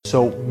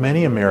So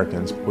many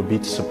Americans would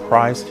be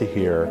surprised to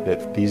hear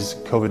that these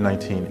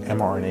COVID-19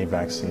 mRNA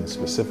vaccines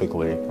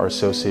specifically are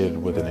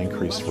associated with an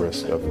increased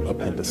risk of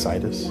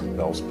appendicitis,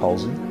 Bell's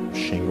palsy,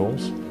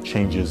 shingles,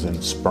 changes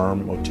in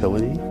sperm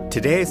motility.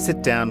 Today I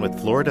sit down with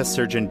Florida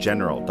Surgeon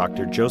General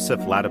Dr.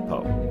 Joseph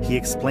Ladapo. He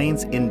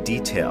explains in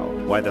detail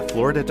why the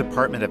Florida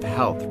Department of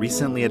Health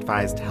recently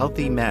advised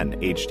healthy men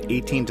aged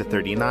 18 to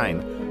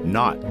 39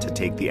 not to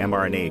take the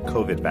mRNA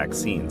COVID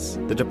vaccines.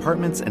 The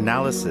department's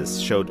analysis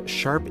showed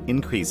sharp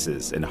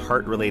increases in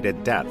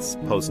heart-related deaths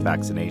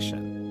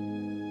post-vaccination.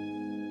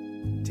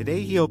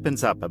 Today he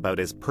opens up about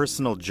his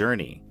personal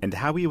journey and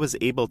how he was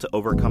able to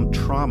overcome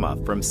trauma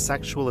from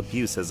sexual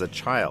abuse as a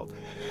child,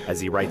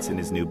 as he writes in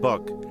his new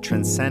book,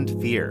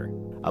 Transcend Fear,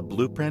 a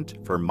blueprint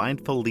for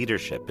mindful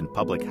leadership in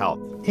public health.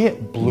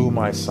 It blew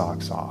my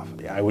socks off.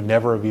 I would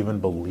never have even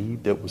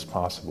believed it was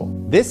possible.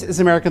 This is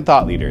American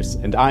Thought Leaders,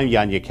 and I'm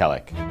Jan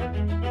Jekielek.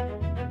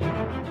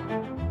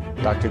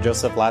 Dr.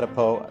 Joseph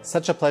Ladapo,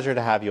 such a pleasure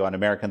to have you on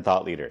American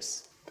Thought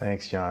Leaders.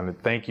 Thanks, John.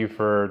 Thank you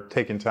for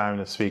taking time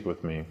to speak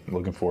with me.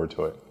 Looking forward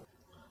to it.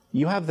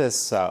 You have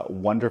this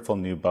wonderful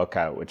new book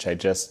out, which I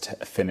just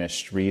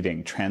finished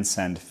reading,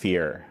 Transcend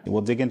Fear.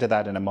 We'll dig into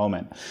that in a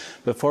moment.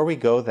 Before we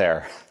go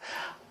there,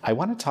 I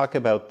want to talk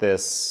about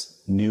this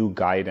new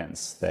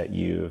guidance that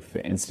you've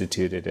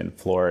instituted in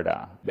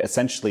Florida.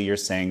 Essentially, you're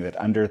saying that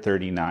under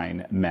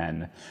 39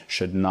 men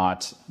should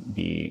not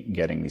be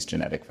getting these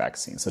genetic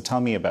vaccines. So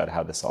tell me about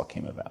how this all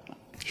came about.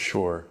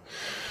 Sure.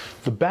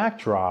 The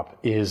backdrop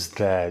is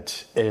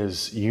that,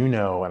 as you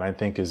know, and I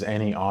think as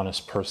any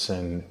honest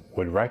person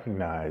would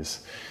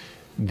recognize,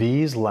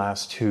 these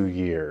last 2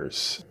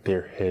 years,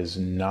 there has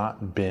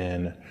not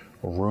been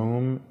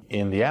room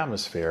in the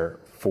atmosphere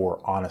for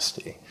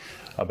honesty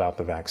about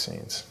the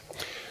vaccines.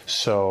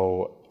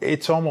 So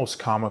it's almost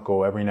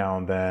comical. Every now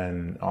and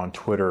then on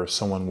Twitter,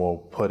 someone will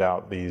put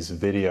out these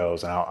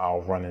videos, and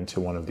I'll run into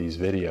one of these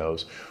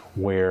videos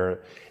where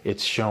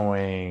it's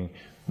showing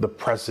the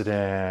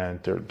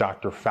president or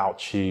Dr.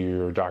 Fauci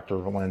or Dr.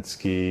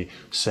 Walensky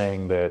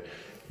saying that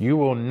you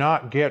will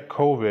not get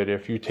COVID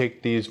if you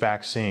take these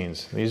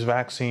vaccines. These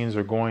vaccines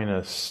are going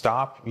to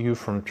stop you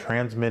from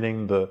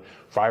transmitting the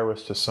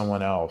virus to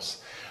someone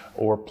else,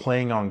 or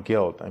playing on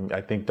guilt.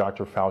 I think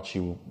Dr.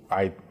 Fauci,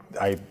 I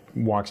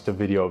watched a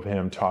video of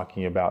him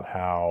talking about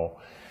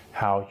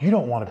how you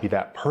don't want to be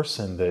that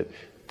person that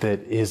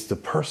is the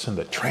person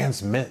that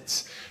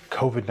transmits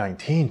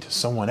COVID-19 to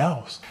someone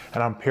else.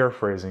 And I'm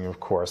paraphrasing,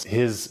 of course.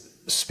 His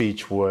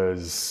speech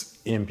was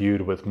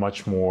imbued with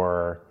much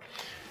more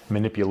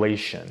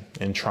manipulation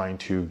in trying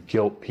to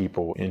guilt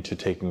people into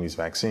taking these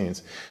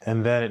vaccines.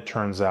 And then it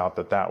turns out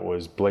that that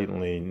was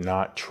blatantly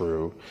not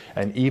true.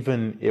 And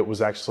even it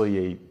was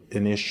actually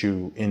an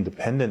issue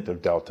independent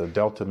of Delta.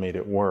 Delta made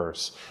it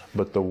worse,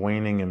 but the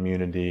waning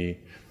immunity,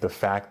 the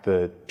fact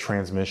that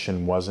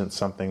transmission wasn't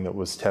something that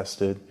was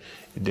tested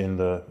in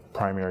the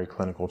primary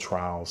clinical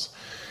trials,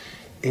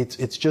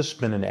 it's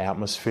just been an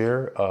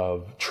atmosphere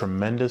of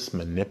tremendous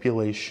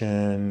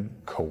manipulation,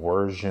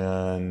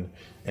 coercion,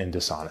 and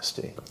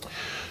dishonesty.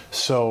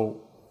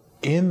 So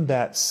in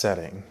that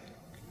setting,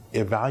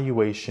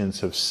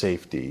 evaluations of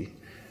safety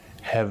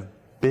have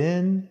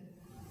been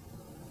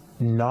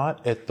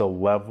not at the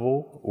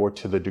level or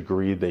to the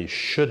degree they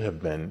should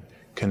have been,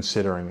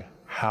 considering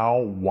how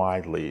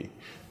widely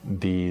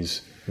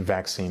these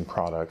vaccine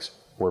products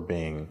were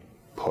being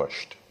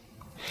pushed.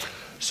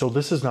 So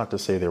this is not to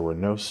say there were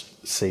no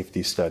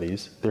safety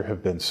studies. There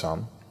have been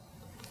some.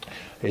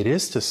 It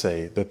is to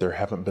say that there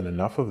haven't been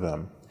enough of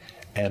them,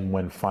 and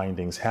when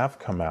findings have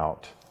come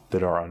out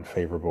that are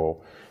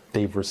unfavorable,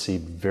 they've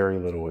received very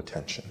little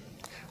attention,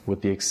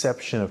 with the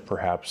exception of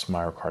perhaps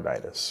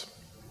myocarditis.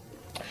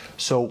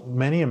 So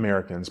many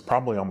Americans,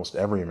 probably almost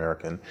every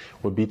American,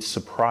 would be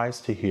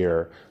surprised to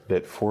hear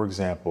that, for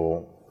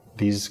example,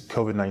 these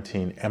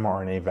COVID-19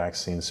 mRNA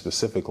vaccines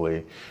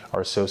specifically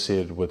are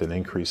associated with an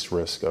increased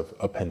risk of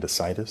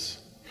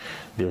appendicitis.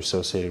 They're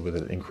associated with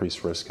an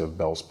increased risk of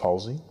Bell's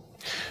palsy.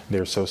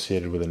 They're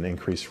associated with an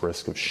increased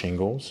risk of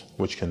shingles,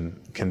 which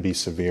can be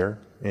severe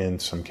in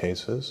some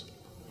cases.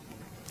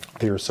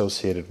 They're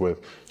associated with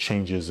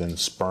changes in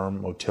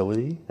sperm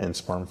motility and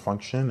sperm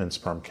function and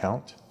sperm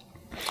count.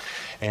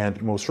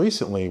 And most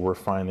recently, we're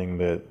finding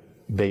that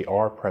they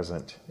are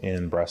present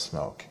in breast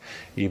milk,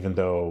 even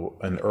though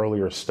an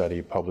earlier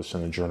study published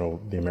in the Journal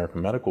of the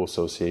American Medical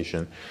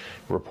Association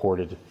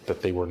reported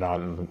that they were not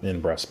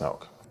in breast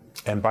milk.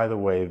 And by the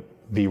way,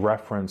 the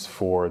reference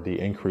for the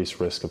increased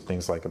risk of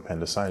things like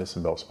appendicitis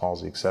and Bell's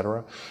palsy, et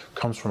cetera,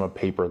 comes from a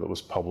paper that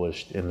was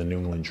published in the New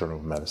England Journal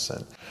of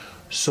Medicine.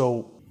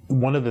 So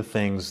one of the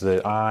things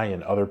that I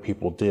and other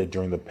people did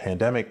during the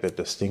pandemic that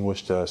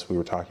distinguished us, we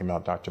were talking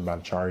about Dr.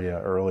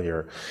 Bhattacharya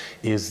earlier,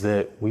 is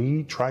that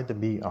we tried to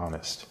be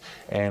honest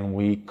and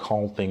we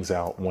called things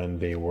out when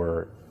they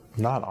were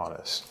not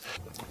honest.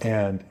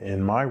 And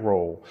in my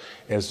role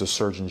as the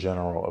Surgeon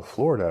General of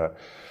Florida,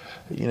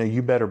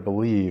 you better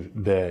believe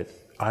that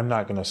I'm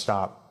not going to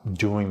stop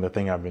doing the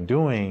thing I've been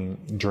doing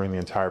during the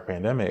entire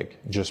pandemic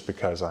just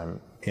because I'm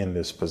in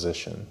this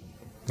position.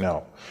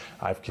 No,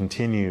 I've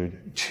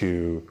continued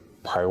to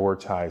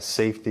prioritize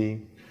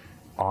safety,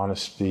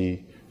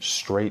 honesty,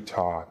 straight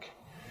talk,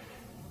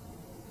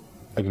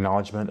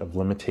 acknowledgement of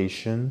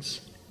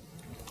limitations,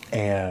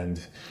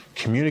 and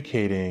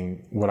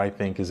communicating what I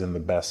think is in the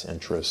best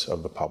interests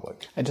of the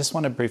public. I just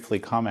want to briefly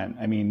comment.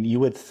 I mean, you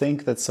would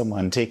think that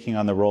someone taking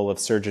on the role of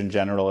Surgeon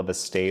General of a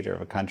state or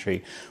of a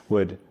country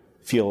would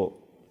feel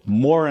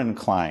more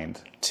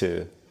inclined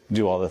to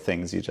do all the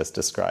things you just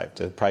described,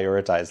 to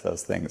prioritize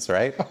those things,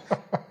 right?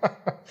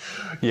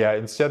 Yeah,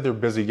 instead they're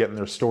busy getting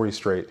their story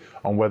straight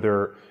on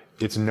whether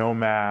it's no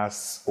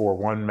masks or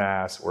one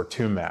mask or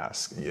two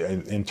masks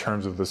in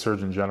terms of the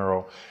Surgeon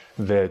General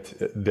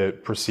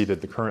that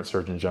preceded the current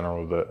Surgeon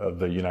General of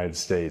the United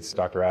States.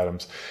 Dr.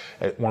 Adams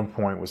at one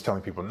point was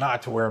telling people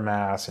not to wear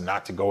masks and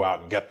not to go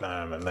out and get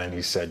them, and then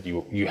he said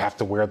you have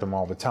to wear them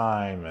all the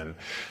time,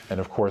 and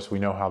of course we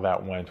know how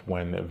that went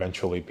when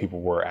eventually people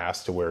were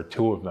asked to wear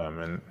two of them,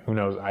 and who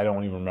knows, I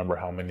don't even remember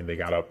how many they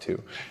got up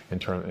to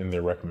in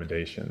their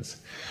recommendations.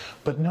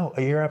 But no,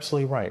 you're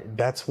absolutely right.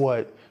 That's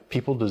what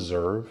people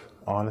deserve: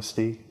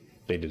 honesty.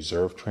 They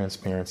deserve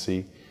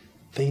transparency.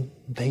 They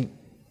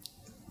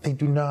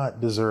do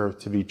not deserve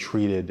to be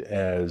treated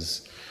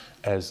as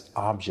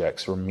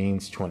objects or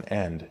means to an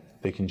end.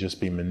 They can just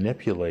be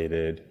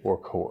manipulated or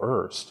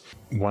coerced.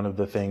 One of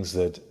the things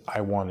that I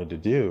wanted to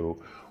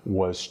do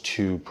was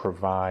to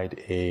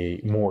provide a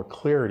more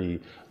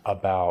clarity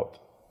about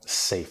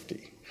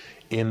safety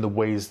in the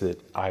ways that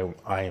I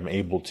am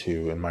able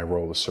to in my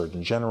role as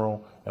Surgeon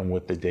General and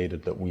with the data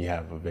that we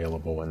have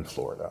available in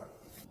Florida.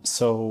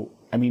 So,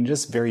 I mean,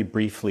 just very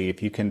briefly,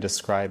 if you can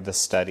describe the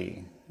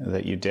study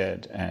that you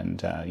did and,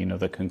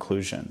 the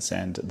conclusions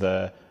and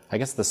the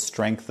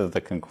strength of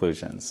the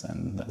conclusions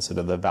and sort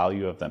of the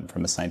value of them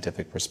from a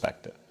scientific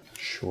perspective.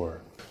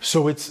 Sure.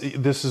 So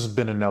this has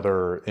been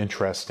another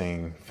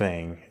interesting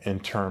thing in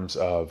terms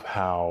of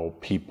how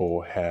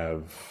people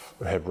have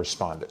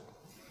responded.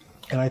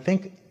 And I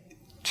think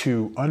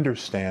to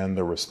understand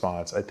the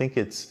response, I think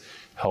it's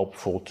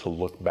helpful to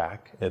look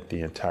back at the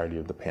entirety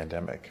of the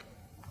pandemic.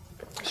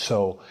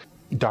 So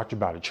Dr.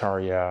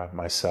 Bhattacharya,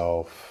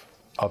 myself,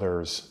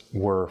 others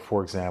were,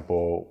 for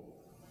example,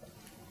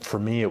 for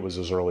me it was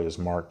as early as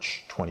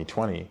March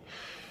 2020,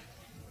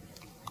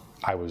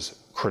 I was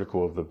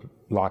critical of the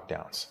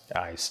lockdowns.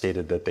 I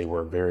stated that they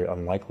were very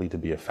unlikely to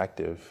be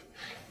effective,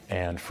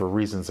 and for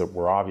reasons that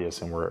were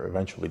obvious and were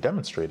eventually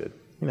demonstrated.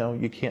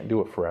 You can't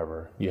do it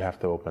forever. You have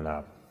to open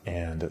up,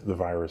 and the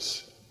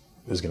virus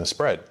is going to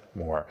spread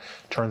more.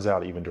 Turns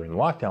out even during the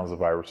lockdowns the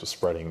virus was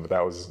spreading, but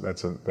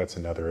that's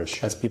another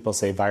issue. As people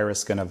say,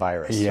 virus gonna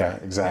virus. Yeah,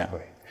 right? Exactly.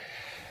 Yeah.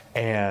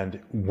 And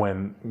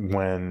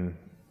when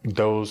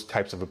those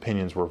types of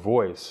opinions were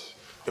voiced,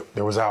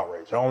 there was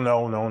outrage. Oh,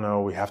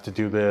 no, we have to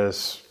do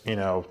this,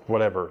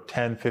 whatever,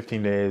 10,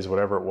 15 days,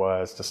 whatever it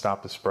was, to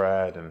stop the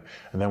spread, and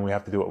then we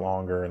have to do it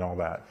longer and all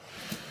that.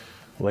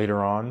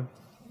 Later on,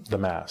 the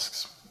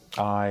masks.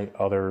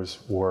 Others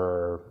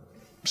were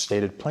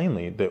stated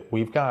plainly that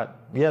we've got,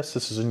 yes,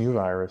 this is a new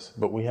virus,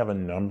 but we have a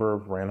number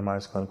of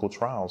randomized clinical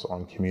trials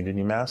on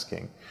community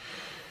masking.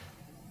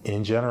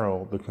 In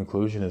general, the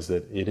conclusion is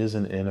that it is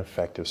an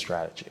ineffective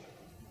strategy.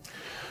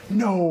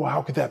 No,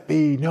 how could that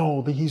be?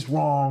 No, he's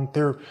wrong.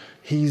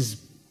 He's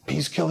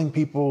killing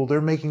people. They're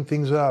making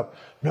things up.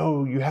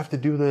 No, you have to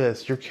do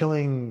this. You're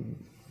killing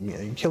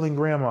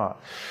grandma.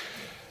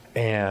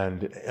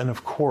 And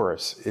of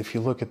course, if you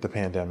look at the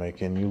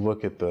pandemic and you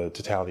look at the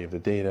totality of the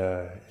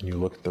data and you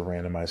look at the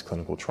randomized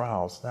clinical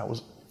trials, that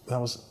was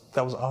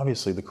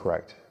obviously the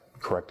correct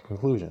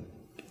conclusion.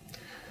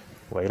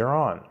 Later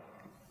on,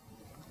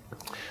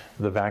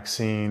 the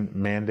vaccine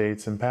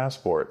mandates and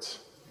passports.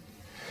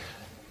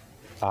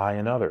 I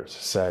and others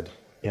said,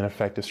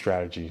 ineffective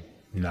strategy,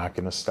 not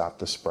going to stop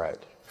the spread.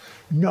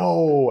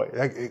 No,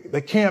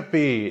 that can't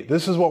be.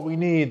 This is what we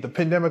need. The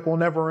pandemic will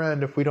never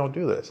end if we don't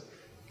do this.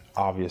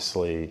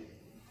 Obviously,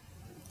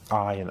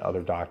 I and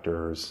other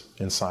doctors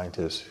and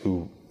scientists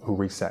who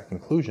reached that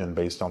conclusion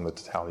based on the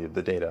totality of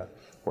the data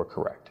were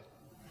correct.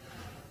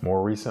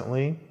 More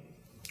recently,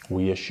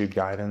 we issued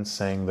guidance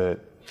saying that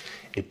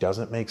it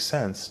doesn't make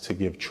sense to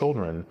give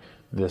children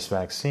this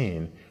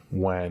vaccine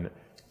when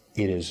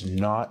it is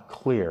not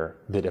clear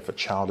that if a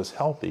child is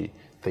healthy,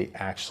 they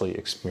actually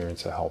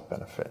experience a health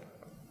benefit.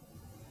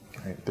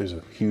 Right? There's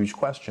a huge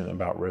question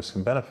about risks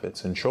and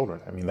benefits in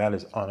children. I mean, that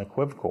is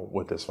unequivocal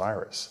with this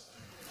virus.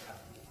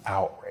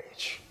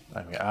 Outrage.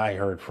 I mean, I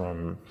heard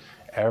from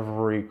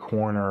every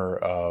corner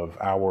of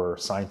our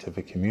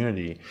scientific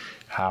community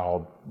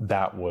how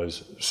that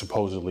was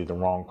supposedly the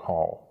wrong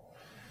call.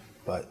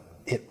 But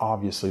it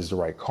obviously is the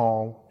right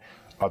call.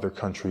 Other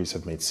countries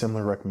have made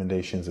similar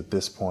recommendations at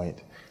this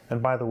point.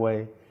 And by the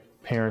way,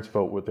 parents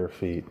vote with their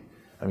feet.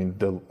 I mean,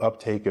 the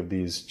uptake of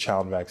these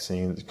child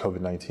vaccines,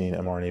 COVID-19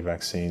 mRNA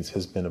vaccines,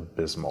 has been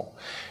abysmal.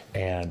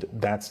 And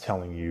that's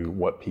telling you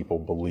what people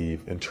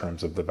believe in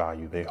terms of the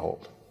value they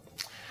hold.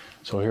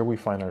 So here we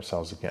find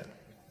ourselves again.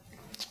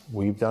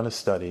 We've done a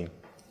study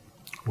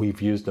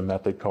we've used a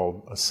method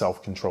called a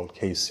self-controlled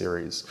case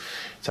series.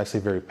 It's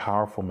actually a very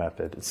powerful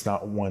method. It's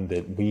not one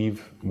that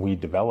we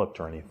developed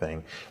or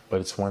anything,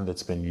 but it's one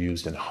that's been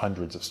used in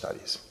hundreds of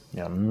studies.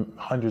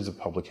 Hundreds of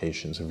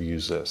publications have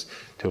used this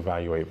to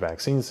evaluate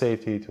vaccine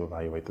safety, to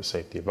evaluate the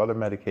safety of other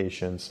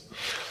medications.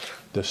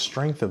 The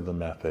strength of the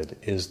method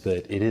is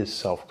that it is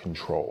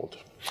self-controlled.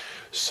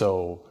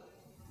 So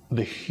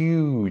the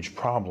huge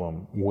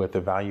problem with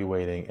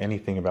evaluating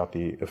anything about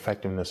the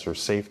effectiveness or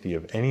safety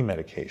of any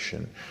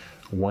medication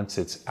once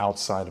it's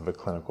outside of a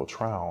clinical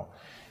trial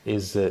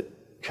is that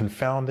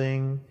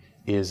confounding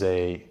is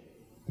a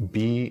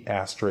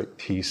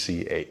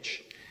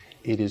B*TCH.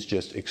 It is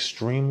just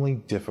extremely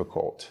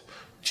difficult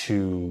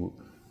to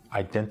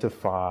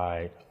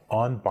identify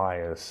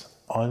unbiased,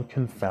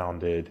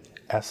 unconfounded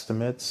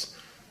estimates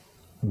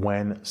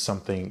when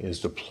something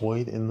is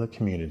deployed in the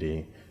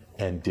community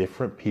and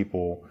different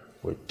people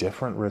with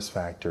different risk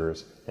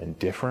factors and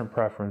different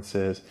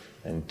preferences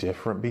and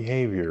different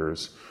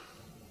behaviors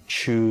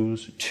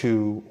choose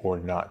to or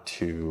not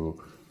to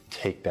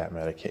take that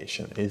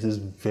medication. It is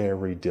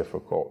very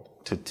difficult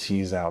to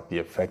tease out the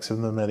effects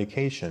of the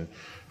medication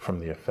from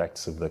the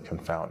effects of the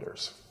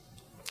confounders.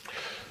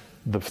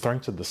 The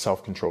strength of the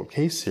self-controlled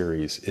case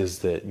series is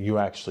that you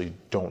actually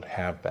don't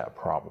have that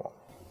problem.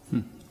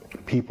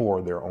 People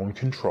are their own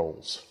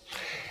controls.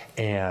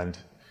 And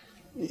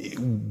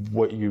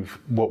what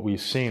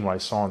we've seen, what I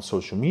saw on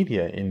social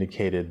media,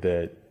 indicated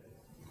that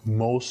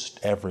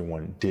most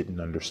everyone didn't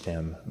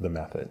understand the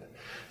method.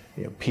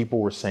 People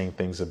were saying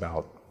things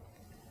about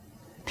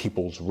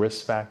people's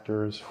risk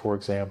factors, for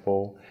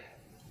example.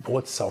 Well,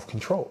 it's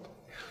self-controlled.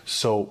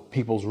 So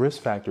people's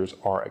risk factors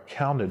are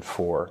accounted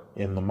for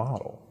in the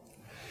model.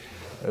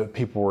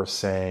 People were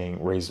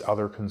raised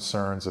other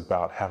concerns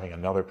about having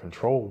another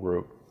control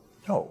group.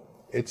 No,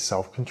 it's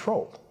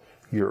self-controlled.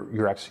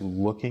 You're actually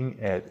looking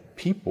at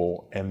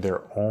people and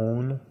their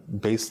own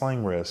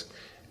baseline risk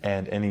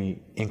and any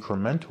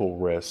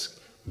incremental risk,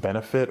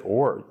 benefit,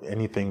 or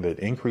anything that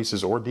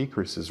increases or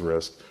decreases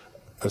risk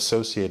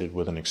associated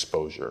with an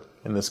exposure.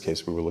 In this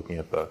case, we were looking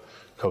at the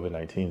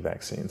COVID-19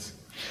 vaccines.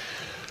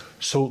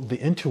 So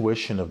the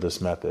intuition of this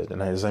method,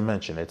 and as I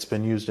mentioned, it's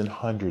been used in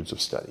hundreds of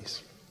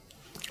studies,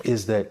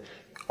 is that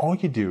all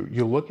you do,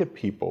 you look at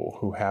people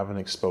who have an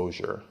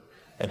exposure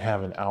and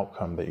have an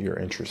outcome that you're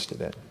interested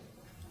in,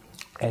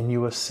 and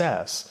you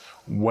assess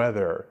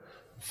whether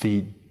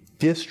the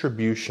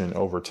distribution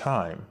over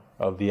time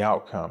of the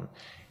outcome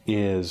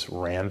is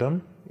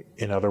random.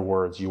 In other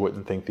words, you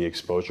wouldn't think the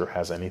exposure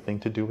has anything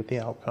to do with the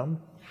outcome,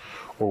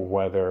 or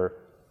whether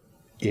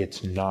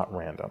it's not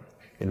random.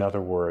 In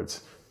other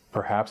words,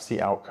 perhaps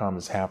the outcome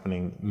is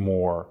happening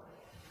more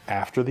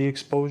after the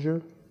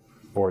exposure,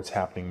 or it's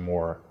happening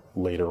more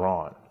later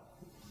on.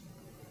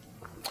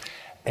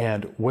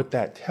 And what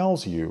that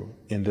tells you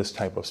in this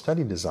type of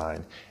study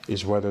design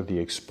is whether the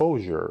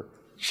exposure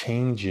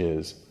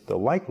changes the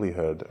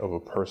likelihood of a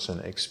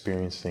person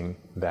experiencing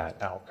that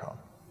outcome.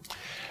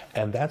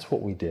 And that's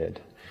what we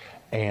did.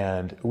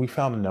 And we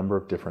found a number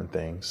of different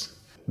things.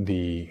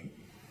 The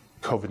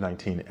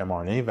COVID-19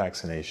 mRNA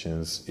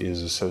vaccinations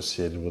is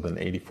associated with an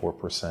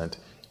 84%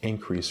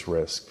 increased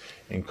risk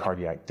in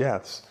cardiac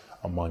deaths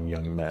among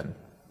young men.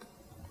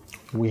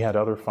 We had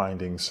other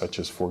findings, such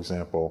as, for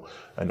example,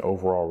 an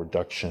overall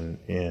reduction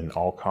in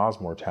all-cause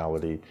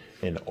mortality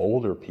in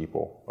older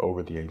people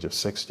over the age of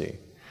 60,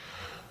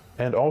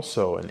 and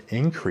also an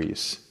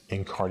increase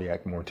in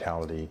cardiac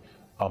mortality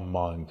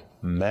among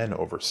men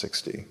over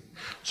 60.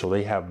 So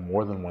they have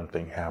more than one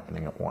thing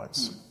happening at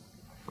once.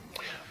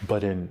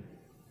 But in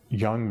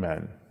young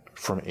men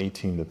from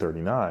 18 to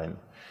 39,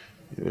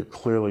 it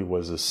clearly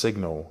was a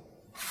signal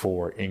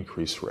for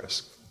increased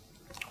risk.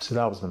 So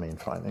that was the main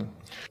finding.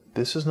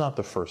 This is not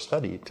the first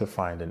study to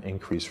find an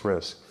increased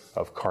risk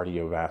of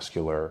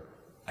cardiovascular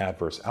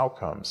adverse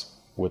outcomes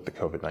with the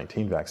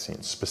COVID-19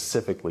 vaccines,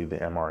 specifically the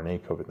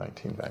mRNA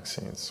COVID-19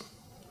 vaccines.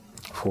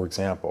 For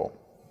example,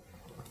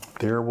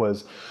 there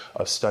was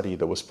a study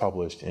that was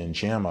published in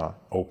JAMA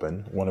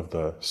Open, one of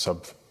the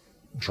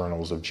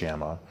sub-journals of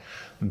JAMA,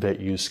 that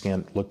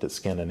looked at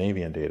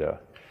Scandinavian data,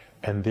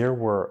 and there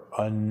were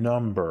a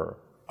number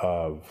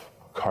of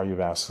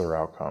cardiovascular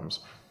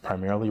outcomes,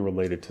 primarily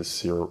related to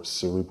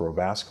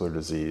cerebrovascular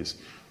disease,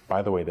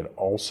 by the way, that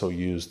also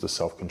used the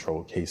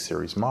self-controlled case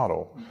series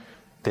model,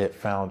 that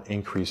found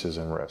increases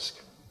in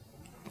risk.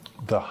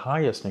 The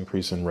highest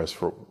increase in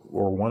risk,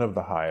 or one of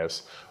the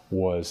highest,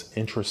 was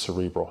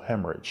intracerebral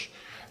hemorrhage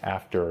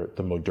after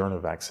the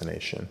Moderna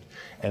vaccination.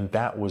 And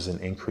that was an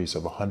increase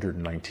of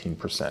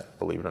 119%,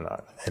 believe it or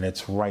not. And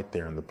it's right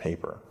there in the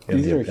paper.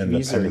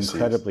 These are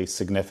incredibly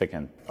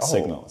significant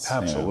signals.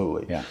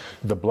 Absolutely. Yeah.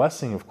 The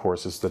blessing, of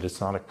course, is that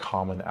it's not a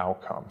common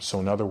outcome.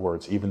 So in other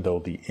words, even though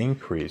the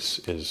increase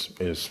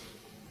is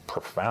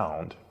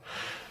profound,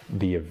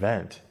 the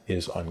event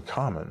is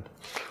uncommon.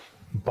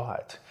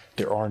 But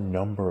there are a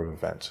number of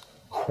events.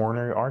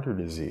 Coronary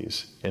artery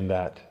disease in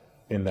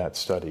that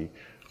study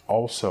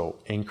also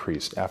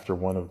increased after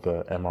one of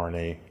the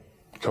mRNA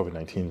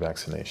COVID-19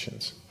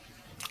 vaccinations.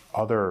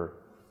 Other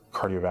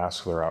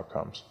cardiovascular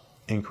outcomes,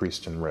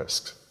 increased in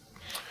risks.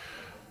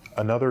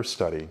 Another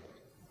study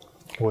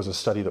was a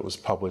study that was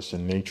published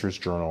in Nature's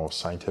Journal of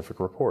Scientific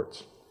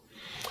Reports.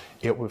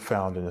 It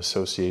found an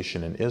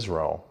association in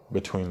Israel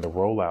between the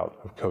rollout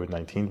of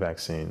COVID-19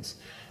 vaccines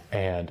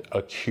and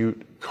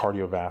acute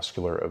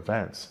cardiovascular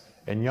events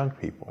in young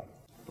people.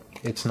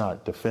 It's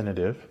not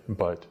definitive,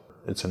 but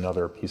it's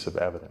another piece of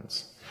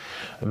evidence.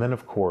 And then,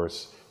 of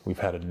course, we've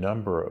had a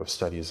number of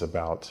studies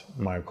about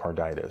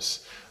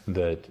myocarditis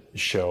that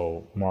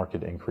show marked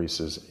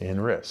increases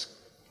in risk.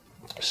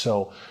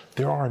 So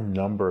there are a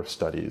number of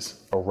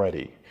studies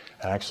already.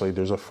 Actually,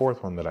 there's a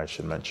fourth one that I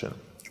should mention,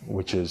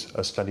 which is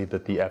a study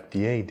that the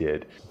FDA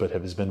did, but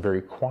has been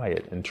very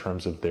quiet in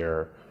terms of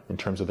their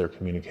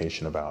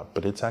communication about,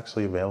 but it's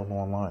actually available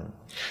online.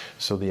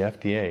 So the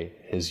FDA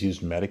has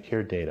used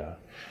Medicare data,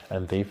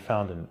 and they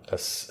found a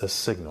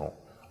signal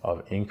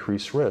of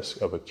increased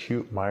risk of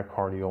acute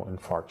myocardial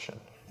infarction,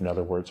 in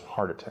other words,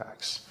 heart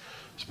attacks,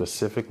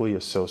 specifically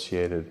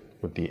associated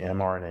with the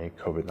mRNA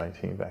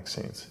COVID-19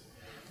 vaccines.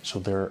 So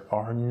there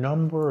are a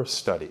number of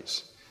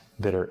studies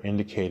that are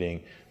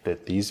indicating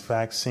that these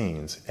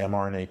vaccines,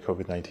 mRNA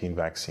COVID-19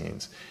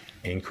 vaccines,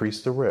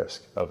 increase the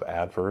risk of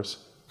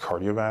adverse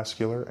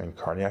cardiovascular and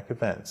cardiac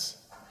events.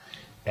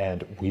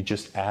 And we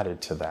just added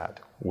to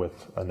that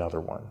with another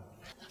one.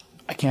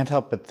 I can't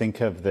help but think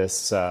of this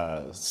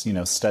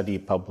study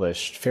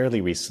published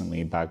fairly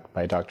recently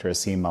by Dr.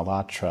 Asim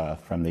Malhotra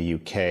from the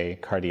UK,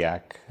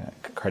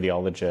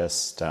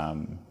 cardiologist.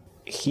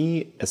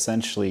 He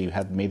essentially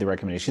had made the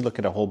recommendation. He looked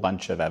at a whole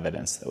bunch of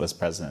evidence that was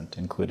present,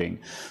 including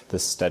the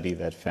study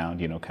that found,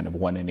 kind of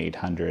 1 in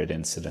 800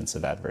 incidents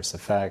of adverse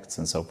effects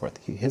and so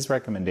forth. His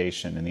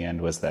recommendation in the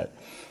end was that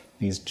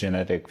these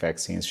genetic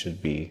vaccines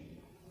should be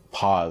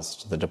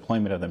paused. The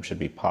deployment of them should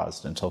be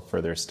paused until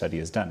further study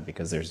is done,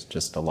 because there's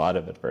just a lot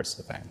of adverse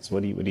effects.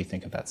 What do you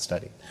think of that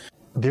study?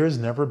 There's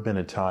never been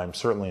a time,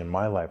 certainly in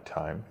my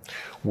lifetime,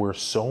 where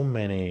so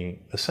many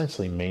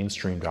essentially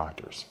mainstream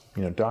doctors,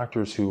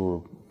 doctors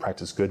who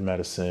practice good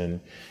medicine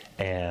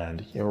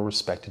and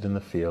respected in the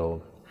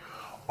field,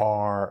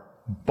 are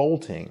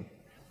bolting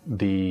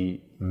the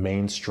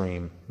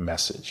mainstream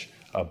message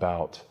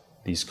about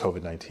these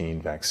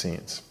COVID-19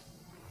 vaccines.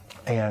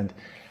 And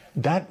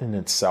that in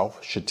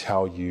itself should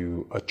tell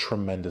you a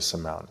tremendous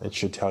amount. It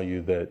should tell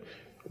you that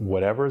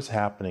whatever is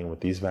happening with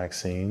these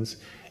vaccines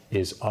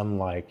is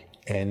unlike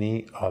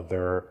any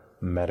other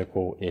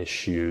medical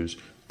issues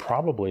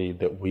probably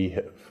that we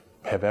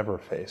have ever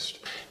faced.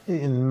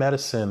 In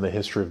medicine, the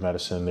history of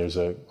medicine, there's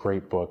a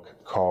great book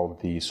called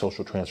The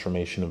Social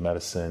Transformation of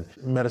Medicine.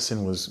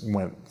 Medicine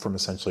went from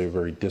essentially a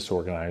very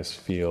disorganized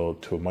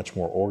field to a much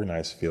more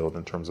organized field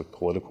in terms of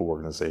political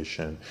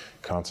organization,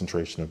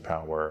 concentration of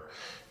power,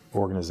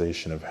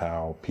 organization of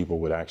how people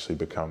would actually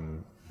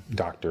become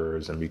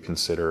doctors and be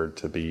considered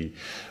to be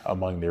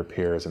among their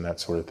peers and that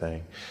sort of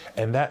thing.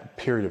 And that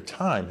period of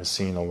time has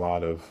seen a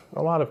lot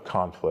of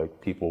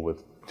conflict, people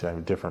with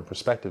different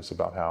perspectives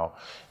about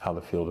how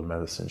the field of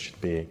medicine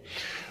should be.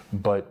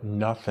 But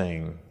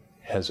nothing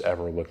has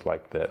ever looked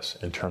like this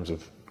in terms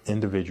of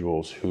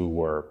individuals who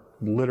were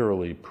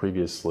literally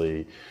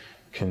previously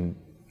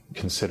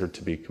considered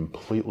to be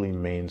completely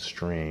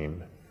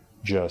mainstream,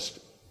 just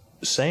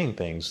saying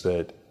things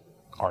that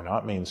are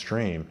not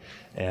mainstream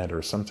and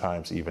are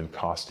sometimes even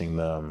costing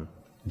them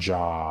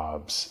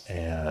jobs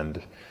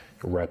and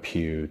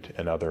repute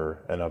and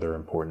other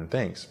important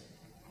things.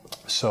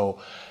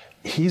 So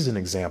he's an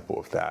example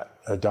of that,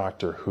 a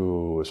doctor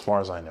who, as far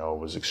as I know,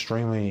 was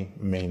extremely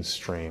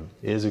mainstream,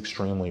 is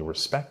extremely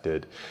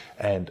respected,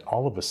 and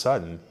all of a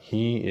sudden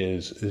he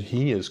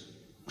is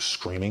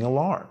screaming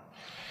alarm.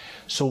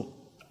 So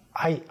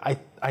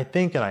I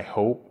think and I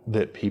hope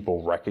that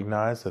people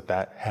recognize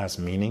that has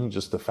meaning.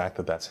 Just the fact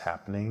that that's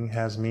happening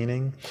has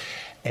meaning.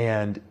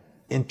 And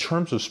in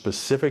terms of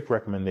specific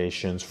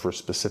recommendations for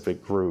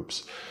specific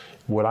groups,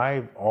 what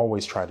I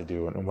always try to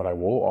do and what I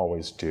will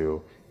always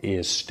do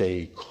is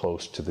stay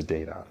close to the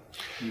data.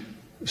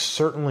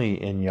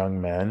 Certainly in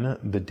young men,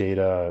 the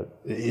data,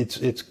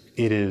 it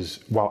is,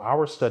 while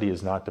our study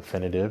is not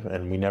definitive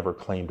and we never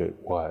claimed it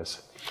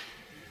was,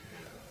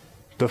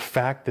 the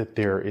fact that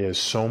there is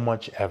so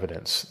much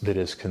evidence that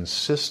is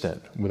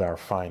consistent with our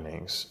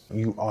findings,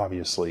 you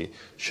obviously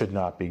should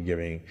not be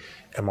giving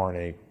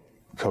mRNA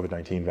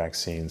COVID-19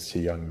 vaccines to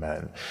young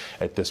men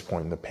at this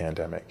point in the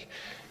pandemic.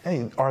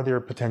 And are there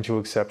potential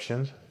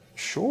exceptions?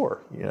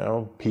 Sure.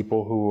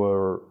 People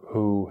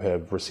who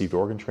have received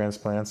organ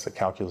transplants, the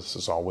calculus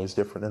is always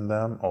different in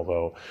them,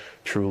 although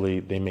truly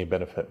they may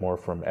benefit more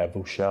from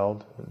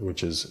Evusheld,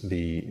 which is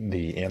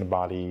the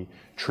antibody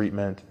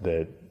treatment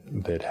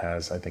that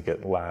has, I think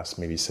it lasts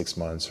maybe 6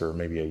 months or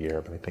maybe a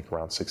year, but I think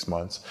around 6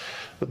 months.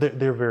 But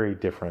they're very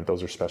different.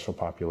 Those are special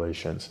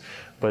populations.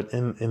 But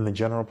in the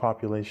general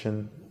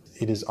population,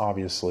 it is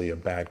obviously a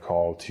bad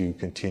call to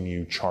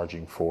continue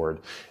charging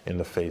forward in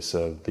the face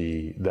of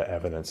the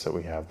evidence that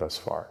we have thus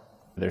far.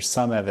 There's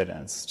some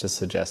evidence to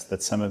suggest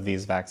that some of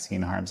these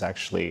vaccine arms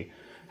actually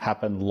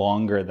happen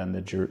longer than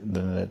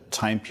the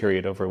time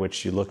period over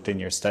which you looked in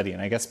your study.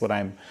 And I guess what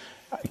I'm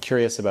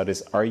curious about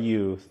is, are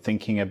you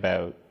thinking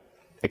about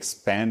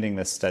expanding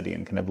this study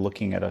and kind of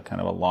looking at a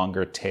kind of a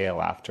longer tail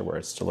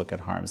afterwards to look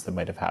at harms that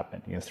might have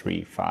happened,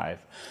 3, 5,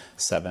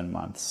 7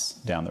 months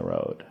down the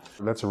road?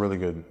 That's a really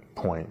good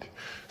point.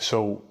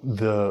 So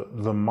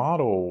the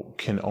model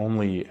can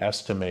only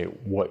estimate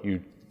what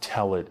you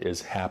tell it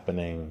is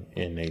happening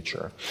in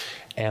nature.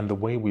 And the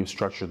way we've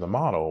structured the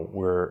model,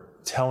 we're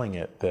telling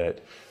it that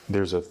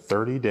there's a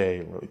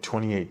 30-day,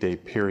 28-day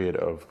period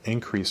of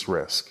increased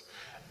risk.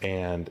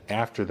 And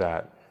after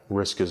that,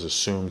 risk is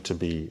assumed to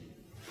be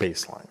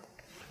baseline.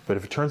 But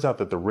if it turns out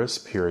that the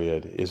risk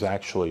period is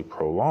actually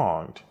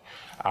prolonged,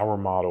 our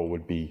model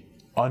would be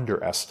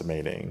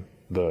underestimating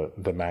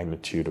the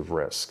magnitude of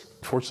risk.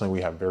 Fortunately,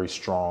 we have very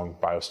strong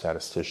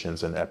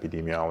biostatisticians and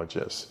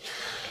epidemiologists.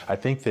 I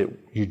think that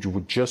you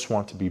would just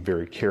want to be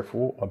very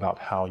careful about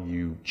how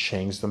you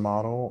change the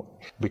model,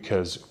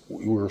 because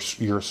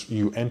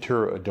you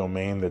enter a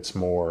domain that's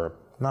more,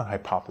 not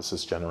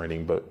hypothesis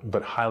generating,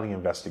 but highly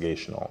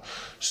investigational.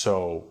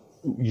 So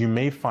you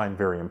may find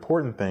very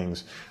important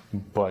things,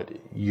 but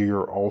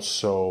you're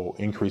also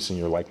increasing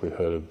your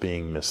likelihood of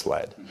being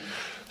misled.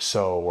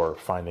 Or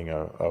finding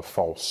a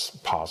false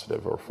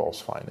positive or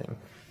false finding.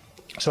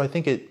 So I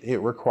think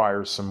it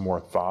requires some more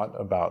thought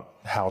about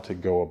how to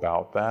go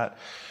about that.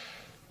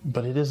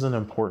 But it is an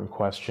important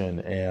question,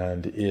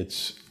 and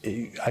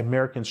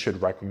Americans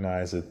should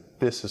recognize that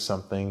this is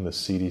something the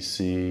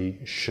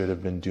CDC should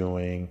have been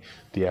doing.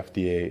 The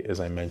FDA, as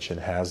I mentioned,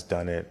 has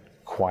done it,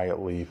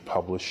 quietly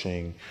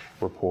publishing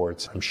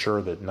reports. I'm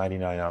sure that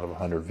 99 out of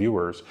 100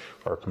 viewers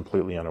are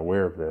completely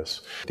unaware of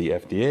this. The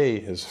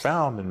FDA has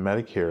found in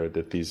Medicare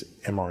that these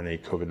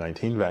mRNA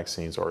COVID-19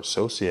 vaccines are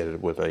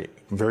associated with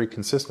very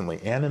consistently,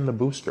 and in the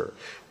booster,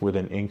 with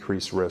an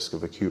increased risk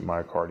of acute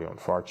myocardial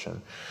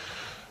infarction.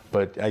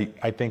 But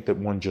I think that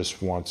one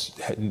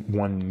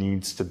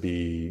needs to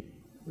be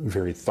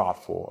very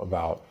thoughtful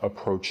about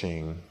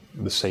approaching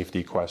the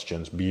safety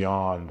questions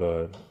beyond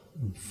the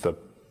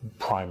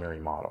primary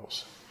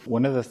models.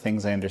 One of the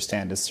things I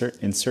understand is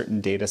in certain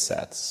data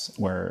sets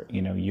where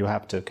you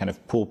have to kind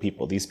of pool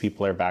people. These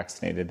people are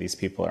vaccinated, these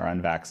people are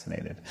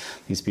unvaccinated.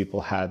 These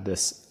people had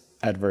this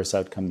adverse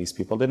outcome, these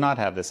people did not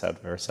have this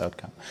adverse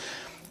outcome.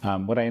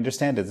 What I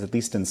understand is, at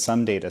least in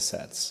some data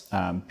sets,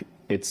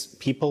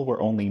 people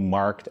were only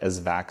marked as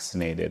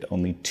vaccinated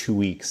only 2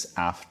 weeks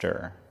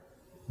after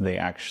they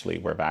actually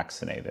were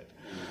vaccinated,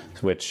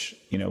 which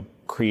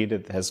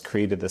has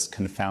created this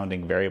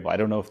confounding variable. I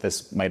don't know if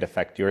this might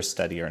affect your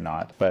study or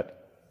not,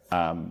 but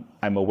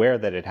I'm aware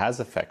that it has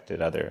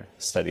affected other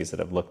studies that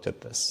have looked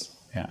at this.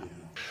 Yeah.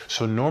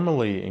 So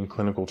normally in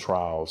clinical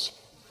trials,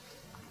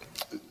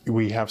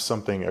 we have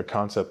a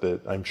concept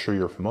that I'm sure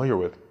you're familiar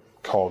with,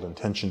 called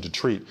intention to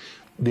treat.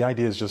 The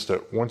idea is just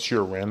that once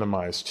you're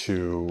randomized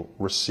to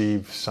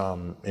receive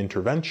some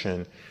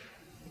intervention,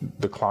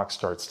 the clock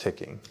starts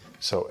ticking.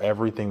 So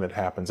everything that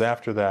happens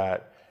after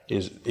that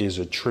is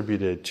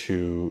attributed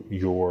to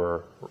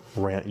your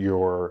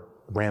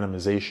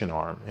randomization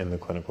arm in the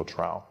clinical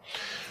trial.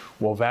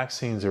 Well,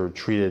 vaccines are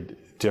treated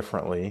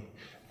differently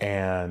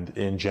and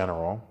in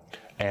general,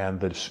 and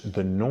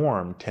the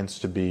norm tends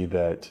to be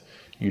that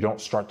you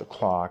don't start the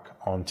clock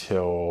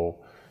until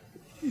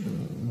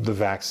the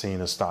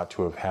vaccine is thought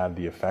to have had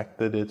the effect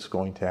that it's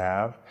going to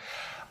have.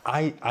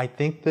 I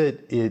think that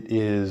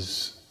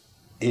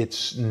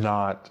it's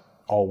not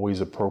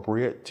always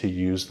appropriate to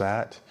use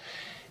that.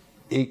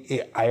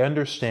 I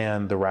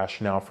understand the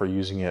rationale for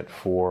using it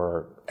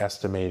for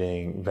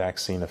estimating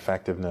vaccine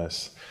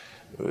effectiveness.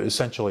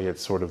 Essentially,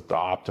 it's sort of the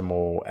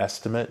optimal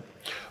estimate.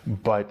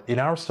 But in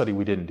our study,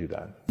 we didn't do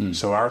that.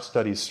 So our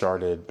study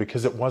started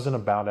because it wasn't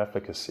about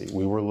efficacy.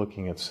 We were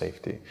looking at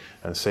safety.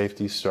 And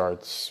safety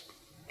starts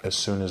as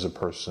soon as a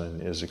person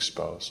is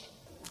exposed.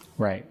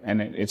 Right.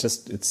 And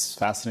it's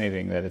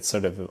fascinating that it's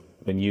sort of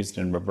been used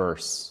in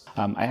reverse.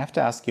 I have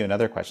to ask you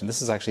another question.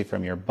 This is actually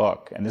from your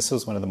book, and this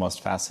was one of the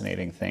most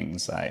fascinating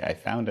things I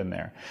found in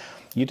there.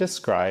 You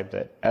described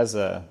that as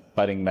a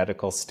budding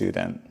medical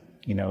student,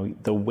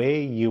 the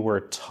way you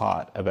were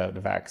taught about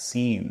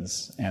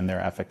vaccines and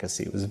their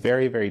efficacy was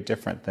very, very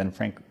different than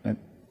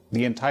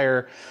the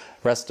entire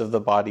rest of the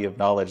body of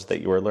knowledge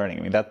that you were learning.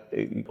 I mean,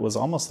 it was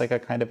almost like a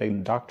kind of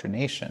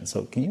indoctrination.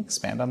 So can you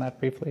expand on that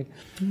briefly?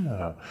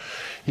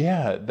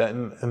 Yeah,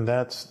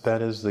 that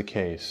is the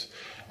case.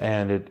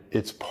 And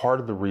it's part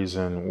of the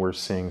reason we're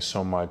seeing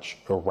so much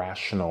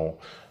irrational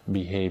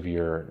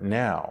behavior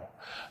now,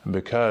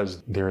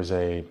 because there's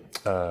an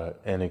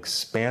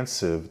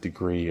expansive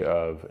degree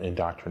of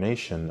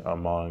indoctrination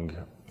among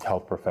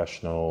health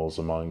professionals,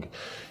 among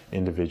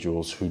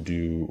individuals who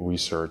do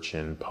research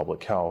in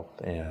public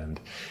health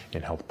and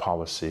in health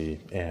policy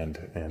and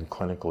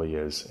clinically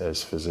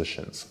as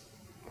physicians.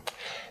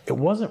 It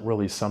wasn't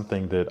really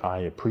something that I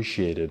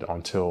appreciated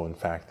until, in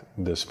fact,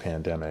 this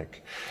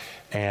pandemic.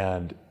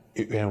 And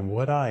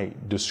what I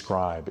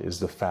describe is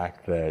the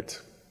fact that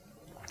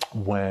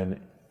when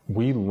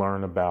we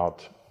learn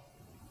about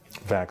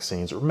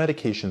vaccines or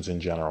medications in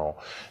general,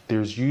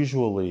 there's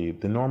usually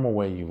the normal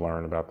way you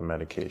learn about the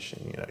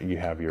medication. You know, you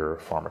have your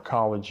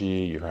pharmacology,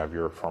 you have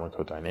your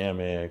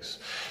pharmacodynamics,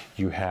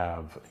 you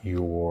have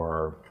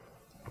your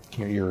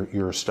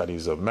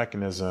studies of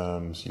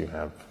mechanisms, you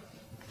have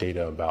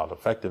data about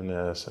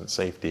effectiveness and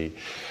safety,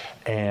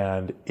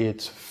 and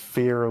it's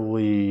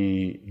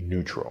fairly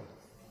neutral.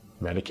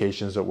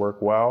 Medications that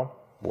work well,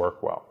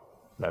 work well.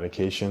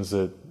 Medications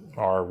that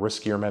are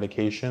riskier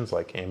medications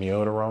like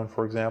amiodarone,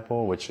 for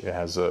example, which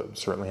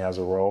certainly has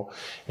a role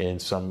in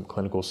some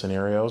clinical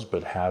scenarios,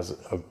 but has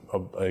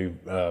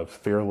a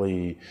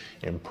fairly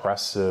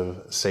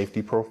impressive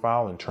safety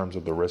profile in terms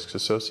of the risks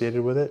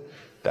associated with it,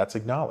 that's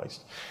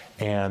acknowledged.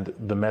 And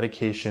the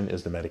medication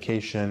is the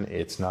medication,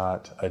 it's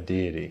not a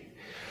deity.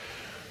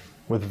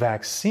 With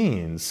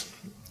vaccines,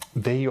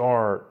 they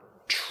are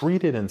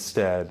treated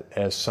instead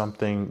as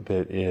something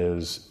that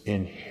is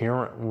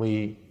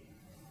inherently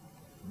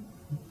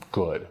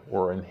good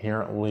or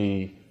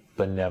inherently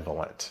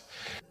benevolent.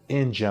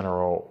 In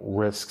general,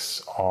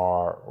 risks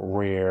are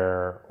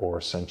rare or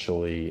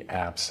essentially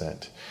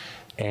absent.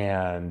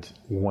 And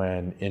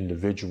when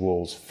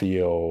individuals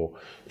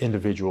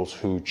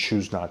who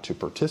choose not to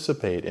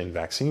participate in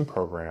vaccine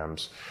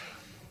programs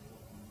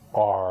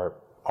are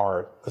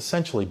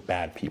essentially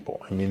bad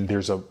people. I mean,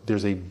 there's a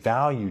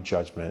value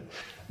judgment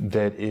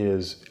that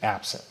is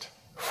absent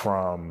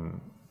from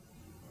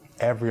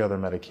every other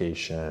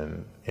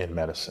medication in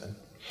medicine.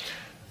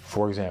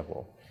 For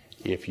example,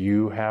 if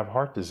you have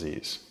heart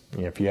disease,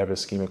 if you have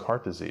ischemic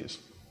heart disease,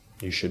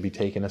 you should be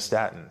taking a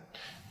statin.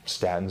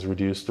 Statins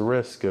reduce the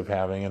risk of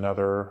having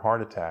another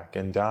heart attack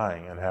and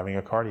dying and having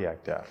a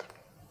cardiac death.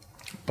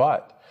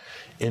 But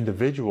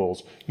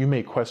individuals, you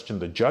may question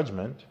the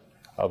judgment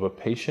of a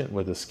patient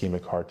with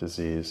ischemic heart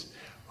disease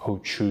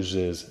who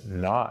chooses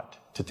not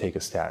to take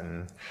a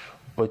statin,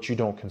 but you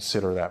don't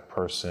consider that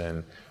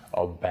person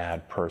a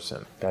bad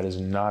person. That is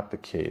not the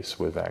case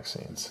with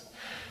vaccines.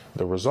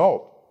 The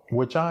result,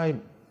 which I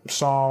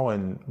saw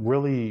and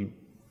really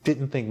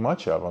didn't think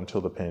much of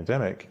until the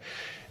pandemic,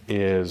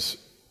 is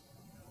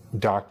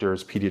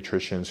doctors,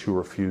 pediatricians who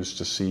refuse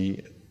to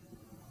see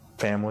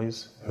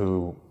families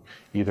who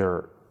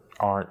either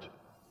aren't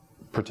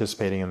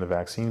participating in the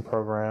vaccine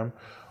program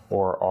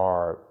or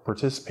are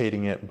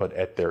participating in it but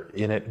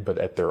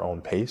at their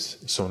own pace.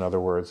 So in other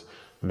words,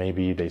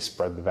 maybe they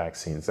spread the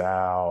vaccines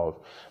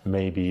out,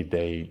 maybe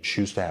they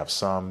choose to have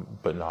some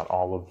but not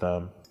all of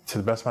them. To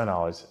the best of my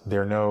knowledge,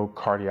 there are no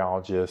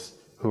cardiologists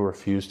who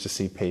refuse to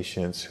see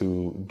patients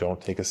who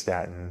don't take a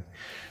statin.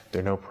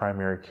 There are no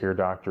primary care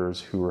doctors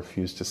who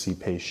refuse to see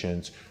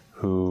patients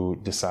who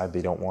decide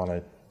they don't want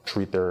to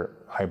treat their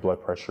high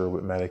blood pressure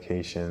with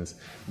medications.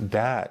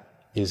 That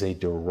is a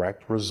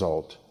direct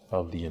result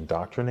of the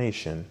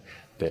indoctrination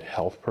that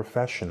health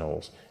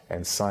professionals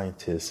and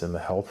scientists in the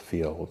health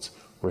fields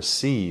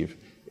receive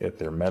at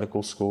their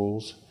medical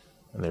schools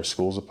and their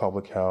schools of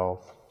public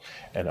health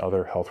and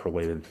other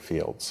health-related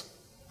fields.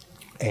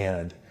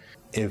 And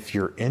if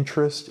your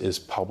interest is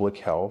public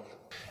health,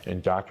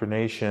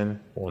 indoctrination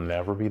will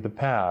never be the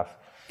path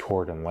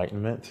toward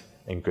enlightenment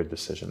and good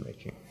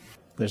decision-making.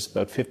 There's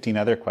about 15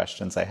 other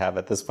questions I have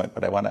at this point,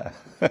 but I want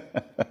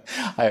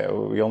to,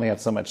 we only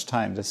have so much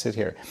time to sit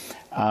here.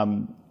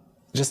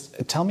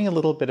 Just tell me a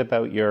little bit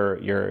about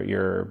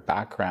your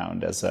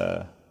background as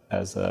a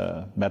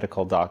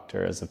medical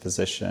doctor, as a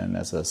physician,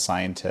 as a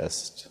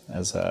scientist,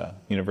 as a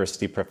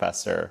university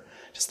professor,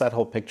 just that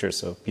whole picture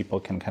so people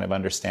can kind of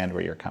understand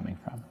where you're coming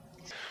from.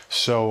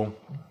 So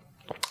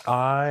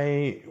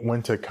I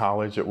went to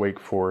college at Wake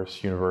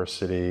Forest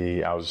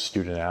University. I was a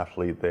student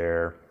athlete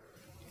there,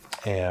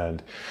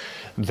 and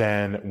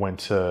then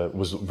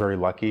was very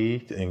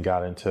lucky and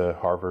got into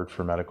Harvard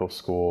for medical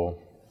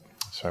school.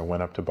 So I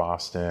went up to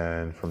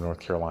Boston from North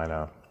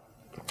Carolina.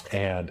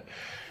 And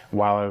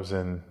while I was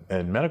in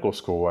medical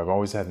school, I've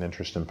always had an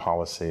interest in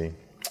policy.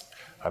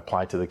 I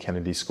applied to the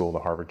Kennedy School, the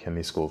Harvard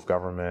Kennedy School of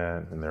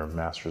Government, and their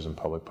Master's in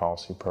Public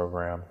Policy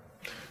program.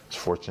 I was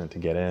fortunate to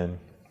get in.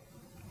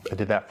 I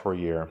did that for a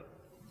year.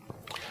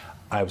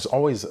 I was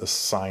always a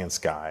science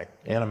guy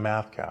and a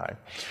math guy.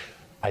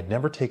 I'd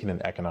never taken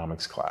an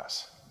economics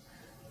class.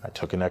 I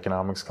took an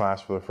economics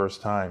class for the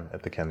first time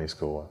at the Kennedy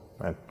School,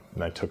 and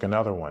I took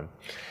another one.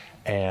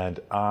 And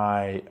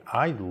I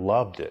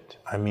loved it.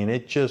 I mean,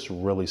 it just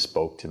really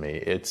spoke to me.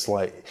 It's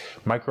like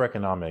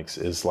microeconomics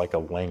is like a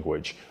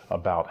language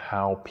about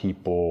how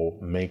people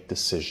make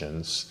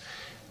decisions,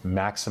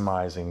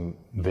 maximizing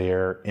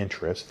their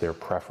interests, their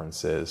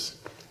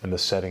preferences, in the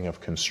setting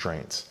of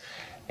constraints.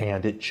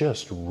 And it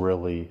just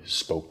really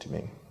spoke to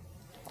me.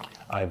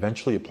 I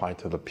eventually applied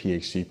to the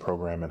PhD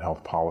program in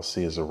health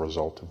policy as a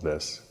result of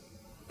this.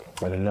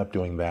 I ended up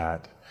doing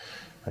that.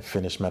 I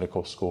finished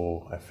medical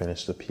school. I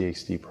finished the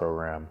PhD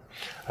program.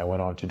 I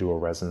went on to do a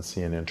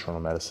residency in internal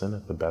medicine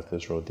at the Beth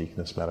Israel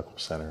Deaconess Medical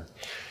Center.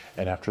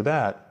 And after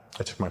that,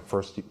 I took my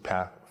first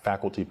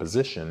faculty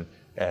position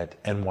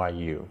at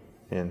NYU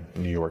in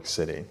New York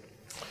City.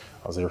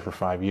 I was there for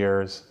 5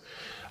 years.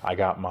 I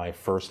got my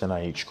first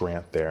NIH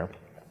grant there.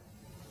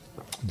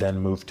 then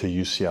moved to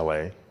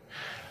UCLA.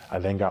 I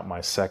then got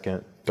my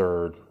second,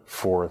 third,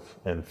 fourth,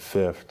 and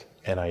fifth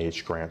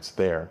NIH grants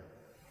there,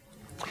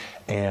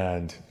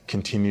 and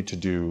continued to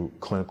do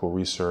clinical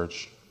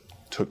research,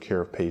 took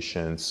care of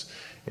patients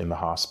in the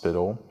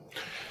hospital,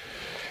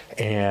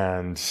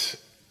 and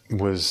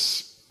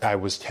I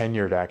was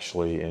tenured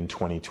actually in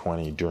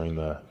 2020 during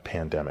the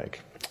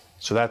pandemic.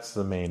 So that's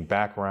the main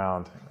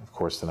background. Of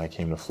course, then I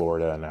came to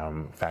Florida, and now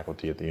I'm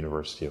faculty at the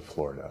University of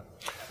Florida.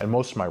 And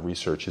most of my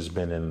research has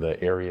been in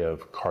the area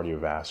of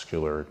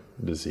cardiovascular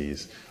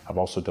disease. I've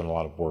also done a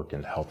lot of work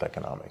in health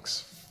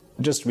economics.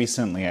 Just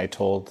recently, I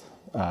told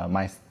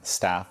my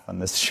staff on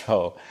this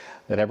show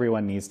that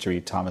everyone needs to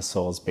read Thomas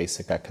Sowell's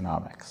Basic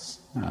Economics.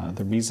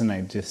 The reason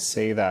I just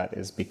say that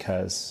is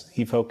because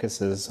he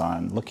focuses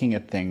on looking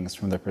at things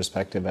from the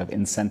perspective of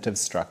incentive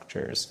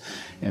structures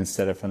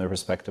instead of from the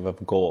perspective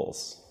of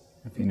goals.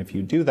 If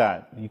you do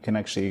that, you can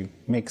actually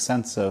make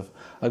sense of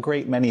a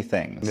great many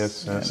things.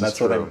 Yes, that's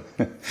true.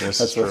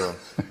 That's true.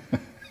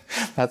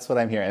 That's what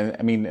I'm hearing.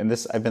 And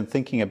I've been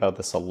thinking about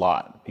this a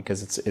lot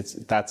because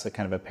that's a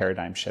kind of a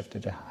paradigm shift.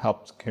 It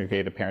helped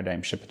create a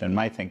paradigm shift in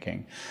my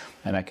thinking,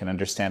 and I can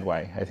understand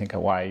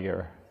why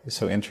you're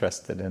so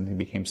interested and you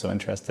became so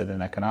interested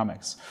in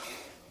economics.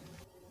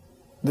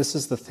 This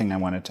is the thing I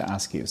wanted to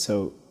ask you.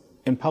 So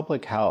in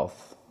public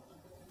health,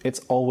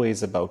 it's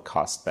always about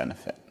cost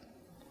benefit,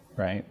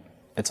 right?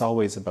 It's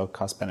always about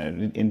cost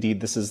benefit.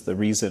 Indeed, this is the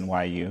reason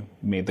why you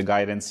made the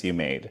guidance you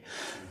made,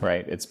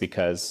 right? It's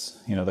because,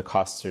 the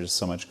costs are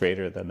so much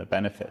greater than the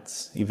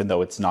benefits, even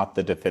though it's not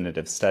the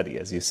definitive study,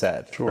 as you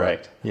said, sure.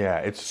 Right? Yeah,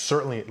 it's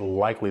certainly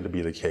likely to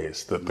be the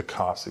case that the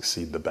costs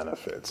exceed the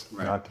benefits.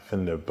 Right. Not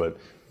definitive,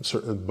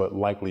 but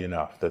likely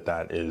enough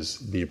that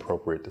is the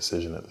appropriate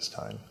decision at this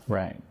time.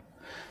 Right.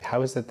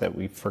 How is it that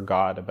we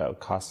forgot about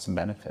costs and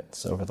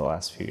benefits over the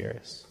last few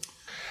years?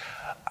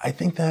 I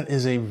think that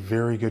is a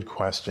very good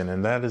question,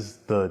 and that is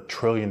the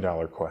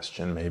trillion-dollar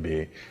question,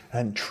 maybe.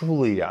 And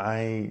truly,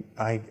 I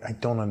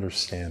don't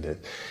understand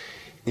it.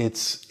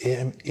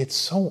 It's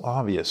so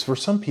obvious. For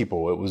some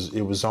people,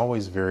 it was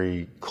always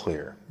very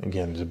clear.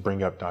 Again, to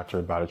bring up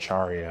Dr.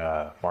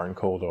 Bhattacharya, Martin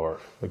Koldorf,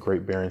 the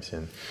Great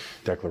Barrington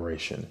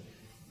Declaration,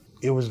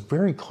 it was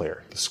very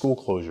clear. The school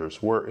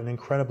closures were an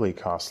incredibly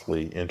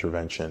costly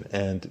intervention,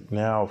 and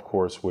now, of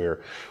course,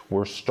 we're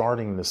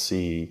starting to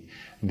see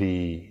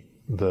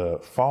the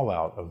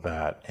fallout of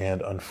that.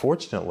 And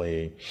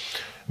unfortunately,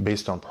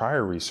 based on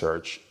prior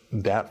research,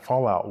 that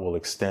fallout will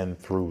extend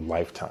through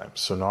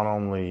lifetimes. So not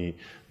only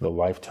the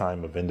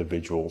lifetime of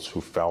individuals who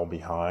fell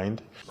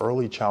behind,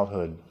 early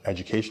childhood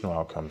educational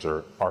outcomes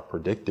are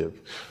predictive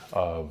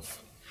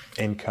of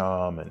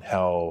income and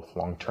health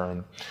long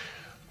term,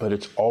 but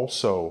it's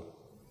also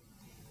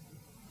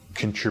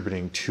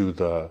contributing to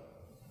the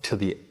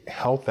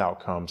health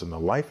outcomes and the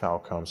life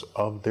outcomes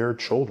of their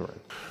children.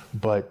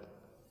 But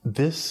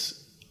this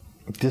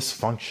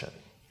dysfunction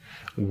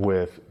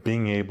with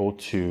being able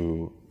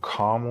to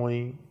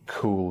calmly,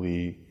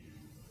 coolly,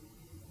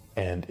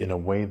 and in a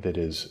way that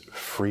is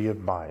free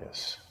of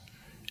bias,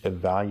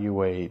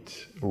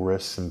 evaluate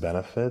risks and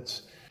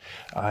benefits,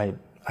 I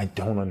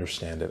don't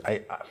understand it.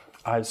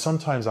 I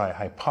sometimes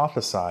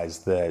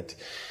hypothesize that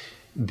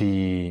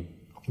the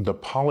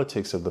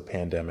politics of the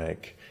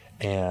pandemic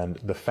and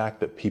the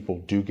fact that people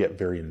do get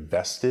very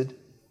invested,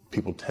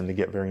 people tend to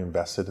get very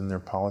invested in their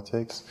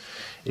politics,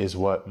 is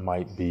what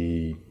might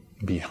be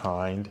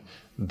behind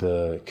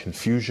the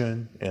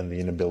confusion and the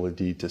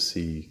inability to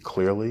see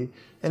clearly.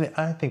 And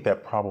I think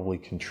that probably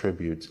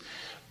contributes.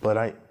 But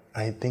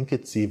I think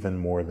it's even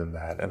more than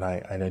that, and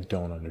I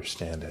don't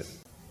understand it.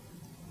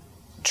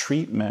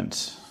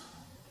 Treatment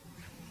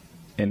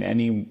in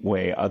any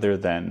way other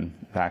than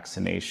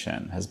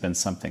vaccination has been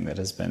something that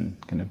has been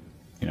kind of,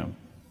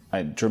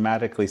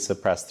 dramatically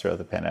suppressed throughout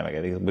the pandemic.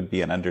 I think it would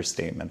be an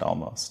understatement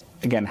almost.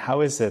 Again,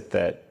 how is it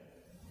that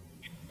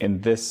in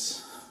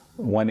this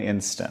one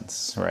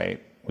instance,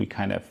 right, we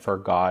kind of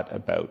forgot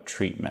about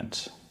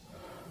treatment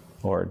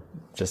or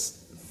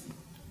just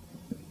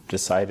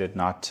decided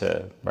not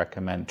to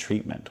recommend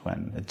treatment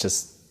when it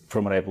just,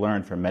 from what I've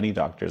learned from many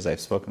doctors I've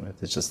spoken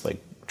with, it's just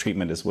like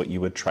treatment is what you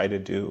would try to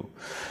do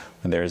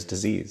when there is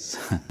disease.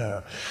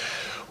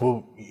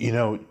 Well,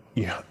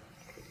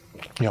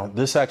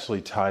 this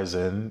actually ties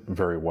in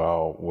very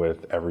well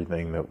with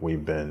everything that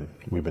we've been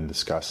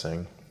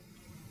discussing.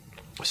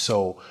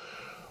 So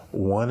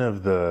one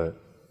of the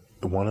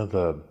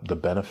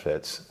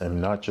benefits,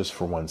 and not just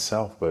for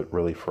oneself, but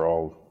really for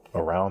all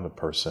around the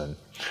person,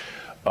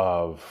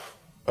 of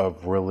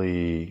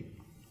really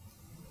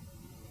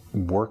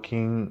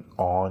working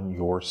on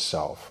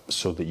yourself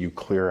so that you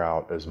clear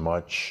out as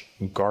much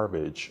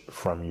garbage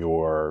from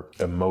your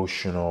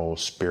emotional,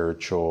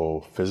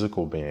 spiritual,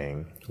 physical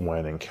being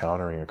when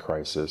encountering a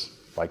crisis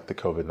like the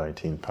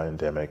COVID-19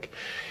 pandemic,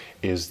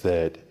 is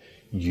that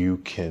you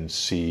can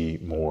see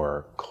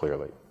more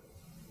clearly.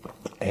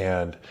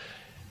 And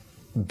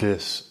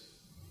this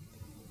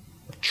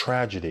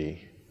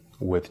tragedy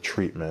with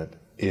treatment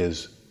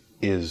is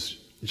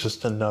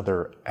just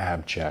another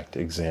abject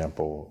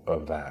example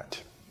of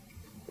that.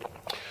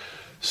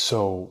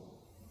 So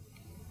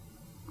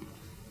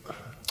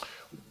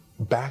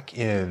back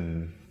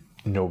in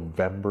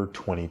November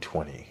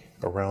 2020,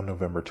 around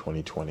November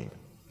 2020,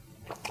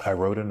 I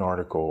wrote an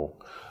article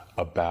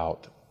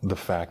about the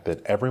fact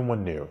that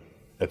everyone knew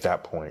at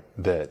that point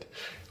that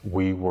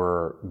we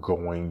were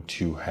going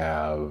to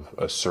have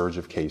a surge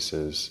of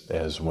cases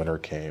as winter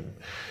came.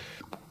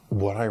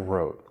 What I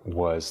wrote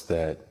was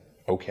that,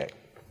 okay,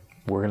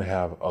 we're going to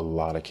have a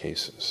lot of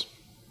cases.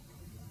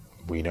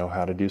 We know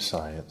how to do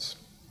science.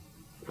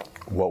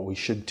 What we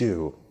should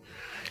do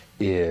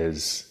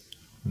is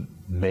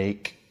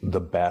make the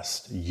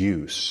best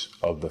use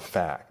of the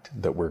fact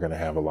that we're going to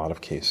have a lot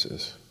of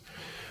cases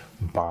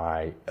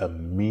by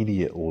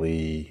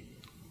immediately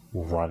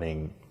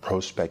running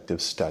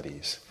prospective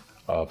studies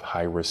of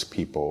high-risk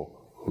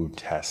people who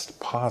test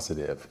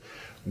positive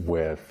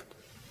with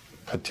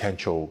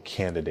potential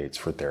candidates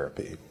for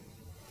therapy.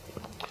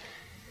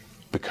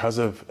 Because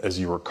of, as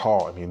you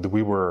recall, I mean, there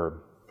were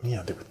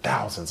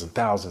thousands and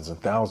thousands and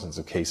thousands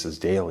of cases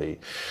daily.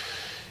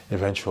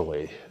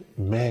 Eventually,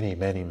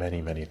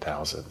 many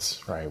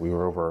thousands, right? We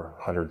were over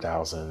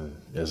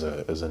 100,000 as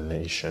a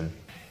nation.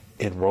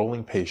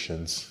 Enrolling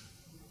patients,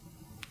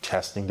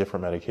 testing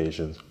different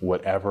medications,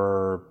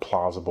 whatever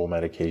plausible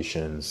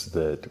medications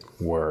that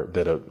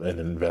an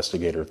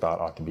investigator thought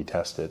ought to be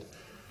tested,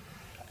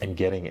 and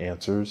getting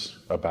answers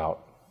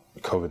about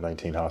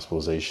COVID-19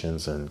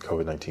 hospitalizations and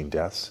COVID-19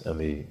 deaths and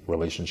the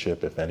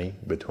relationship, if any,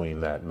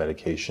 between that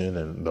medication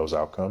and those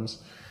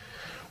outcomes.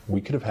 We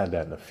could have had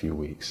that in a few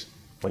weeks.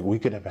 Like, we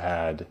could have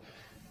had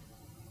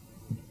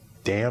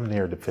damn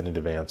near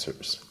definitive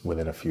answers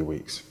within a few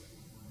weeks.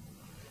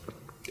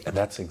 And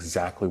that's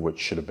exactly what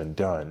should have been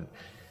done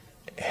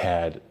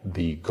had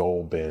the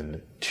goal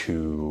been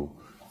to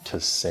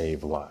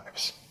save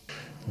lives.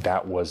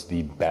 That was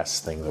the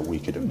best thing that we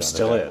could have done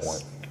Still at that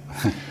is.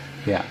 point.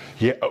 Yeah.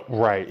 Yeah,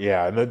 right,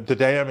 yeah. And the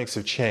dynamics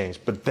have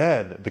changed. But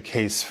then the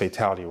case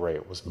fatality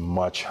rate was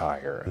much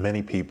higher.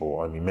 Many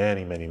people,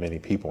 many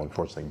people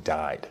unfortunately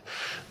died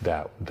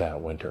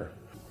that winter.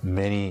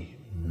 Many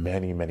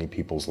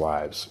people's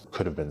lives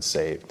could have been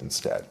saved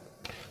instead.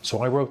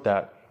 So I wrote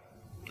that.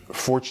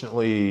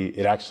 Fortunately,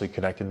 it actually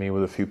connected me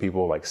with a few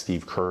people like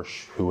Steve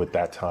Kirsch, who at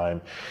that time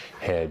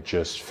had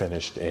just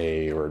finished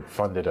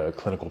funded a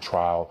clinical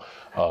trial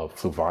of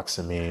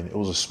fluvoxamine. It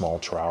was a small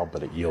trial,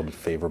 but it yielded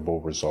favorable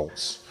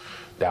results.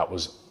 That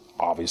was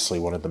obviously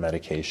one of the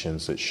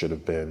medications that should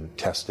have been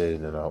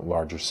tested in a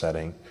larger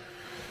setting.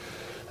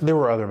 There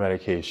were other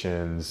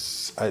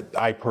medications.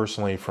 I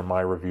personally, from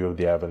my review of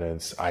the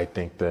evidence, I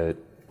think that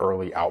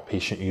early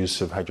outpatient use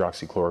of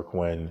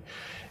hydroxychloroquine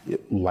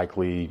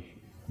likely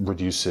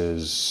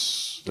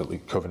reduces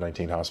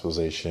COVID-19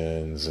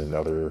 hospitalizations and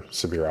other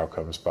severe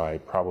outcomes by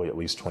probably at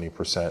least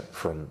 20%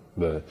 from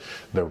the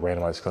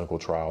randomized clinical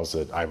trials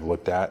that I've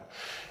looked at.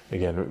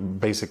 Again,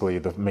 basically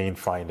the main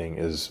finding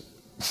is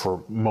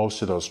for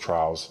most of those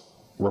trials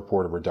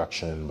report a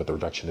reduction, but the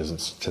reduction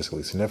isn't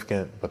statistically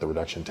significant, but the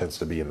reduction tends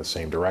to be in the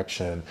same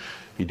direction.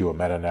 You do a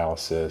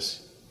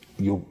meta-analysis,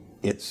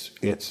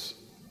 it's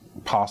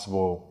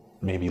possible,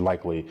 maybe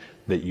likely,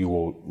 that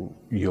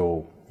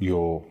you'll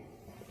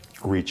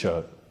reach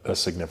a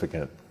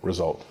significant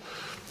result.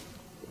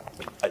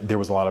 There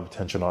was a lot of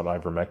attention on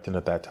ivermectin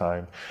at that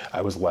time.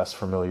 I was less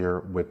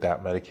familiar with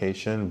that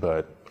medication,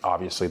 but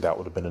obviously that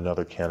would have been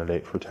another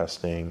candidate for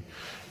testing.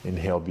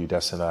 Inhaled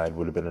budesonide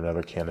would have been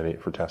another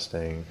candidate for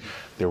testing.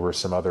 There were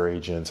some other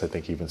agents, I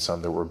think even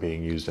some that were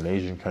being used in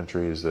Asian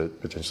countries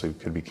that potentially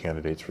could be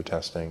candidates for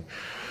testing.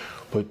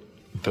 But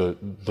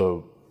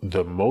the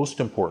most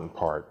important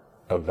part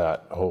of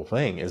that whole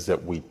thing is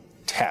that we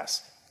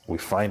test, we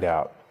find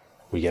out,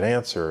 we get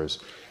answers,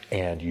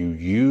 and you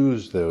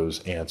use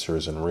those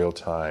answers in real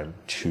time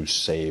to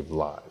save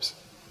lives.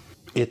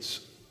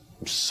 It's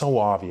so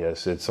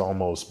obvious, it's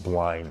almost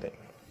blinding.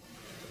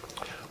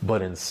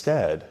 But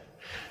instead,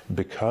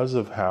 because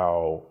of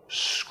how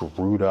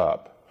screwed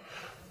up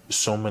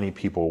so many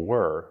people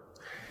were,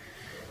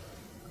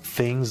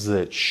 things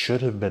that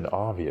should have been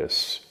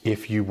obvious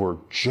if you were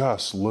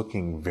just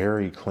looking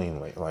very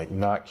cleanly, like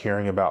not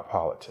caring about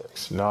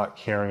politics, not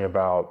caring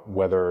about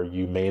whether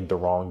you made the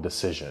wrong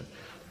decision,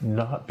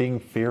 not being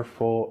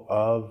fearful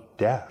of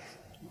death,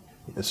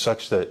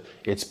 such that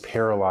it's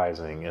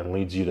paralyzing and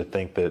leads you to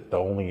think that the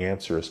only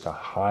answer is to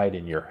hide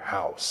in your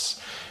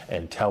house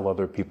and tell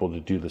other people to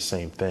do the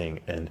same thing,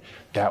 and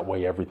that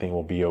way everything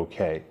will be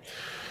okay.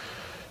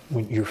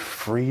 When you're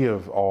free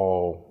of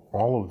all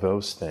of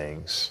those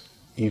things,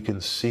 you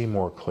can see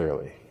more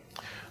clearly.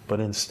 But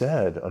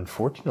instead,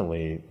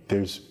 unfortunately,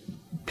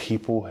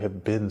 people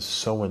have been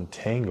so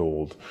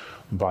entangled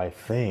by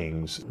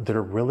things that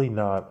are really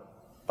not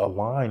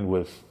aligned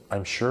with,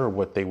 I'm sure,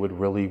 what they would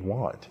really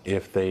want.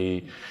 If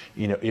they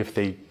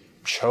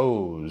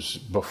chose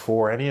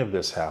before any of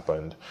this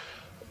happened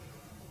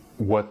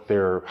what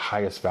their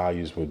highest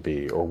values would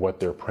be or what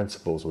their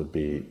principles would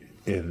be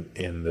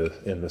in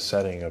the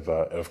setting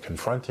of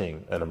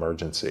confronting an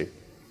emergency.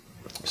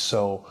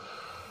 So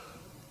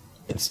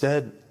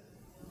instead,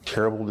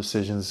 terrible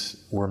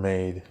decisions were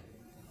made,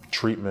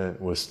 treatment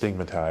was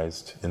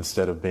stigmatized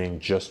instead of being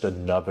just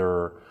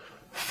another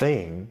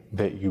thing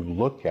that you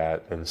look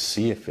at and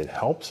see if it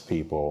helps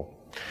people.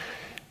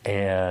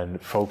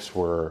 And folks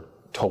were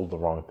told the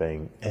wrong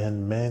thing,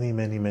 and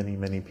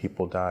many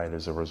people died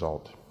as a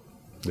result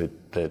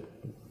that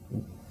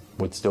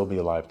would still be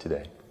alive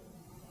today.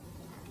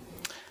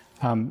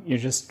 You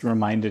just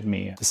reminded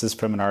me, this is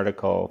from an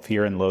article,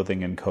 Fear and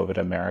Loathing in COVID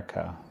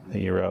America, that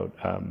you wrote.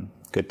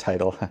 Good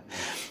title.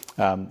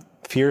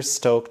 Fear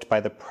stoked by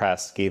the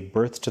press gave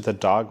birth to the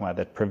dogma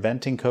that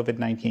preventing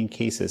COVID-19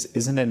 cases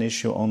isn't an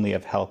issue only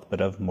of health,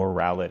 but of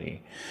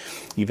morality.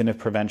 Even if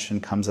prevention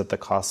comes at the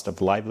cost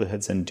of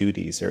livelihoods and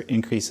duties, or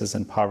increases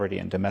in poverty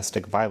and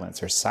domestic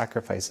violence, or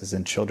sacrifices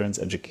in children's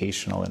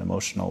educational and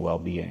emotional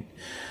well-being.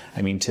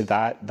 I mean, to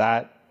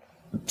that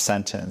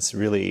sentence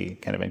really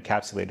kind of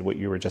encapsulated what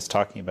you were just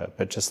talking about,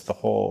 but just the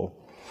whole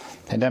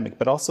pandemic,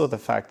 but also the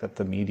fact that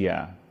the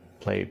media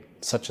played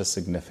such a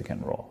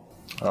significant role.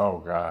 Oh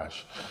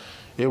gosh.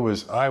 It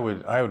was, I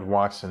would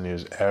watch the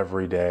news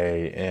every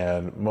day,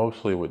 and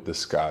mostly with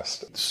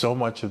disgust. So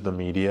much of the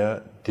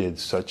media did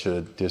such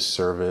a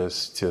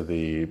disservice to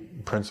the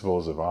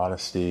principles of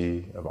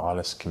honesty, of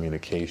honest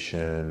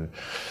communication,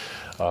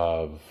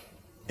 of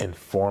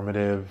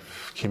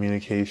informative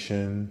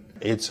communication.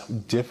 It's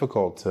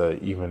difficult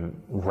to even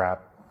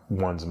wrap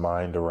one's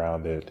mind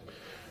around it.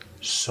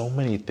 So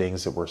many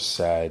things that were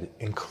said,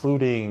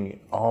 including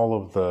all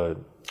of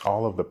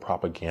the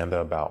propaganda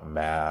about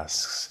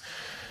masks,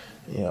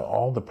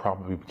 all the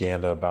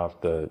propaganda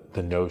about the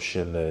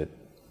notion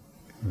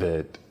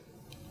that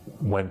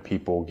when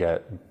people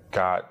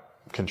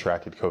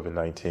contracted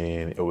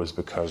COVID-19, it was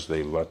because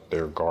they let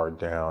their guard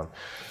down.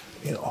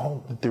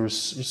 There was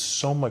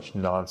so much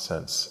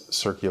nonsense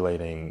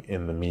circulating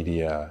in the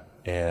media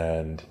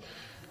and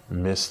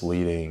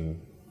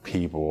misleading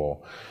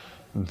people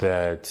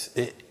that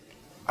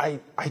I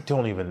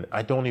don't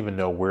even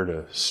know where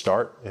to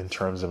start in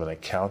terms of an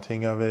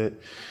accounting of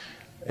it.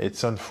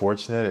 It's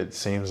unfortunate. It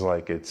seems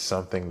like it's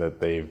something that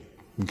they've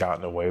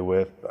gotten away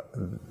with,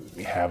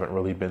 haven't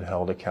really been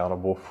held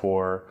accountable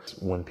for.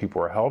 When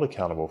people are held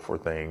accountable for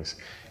things,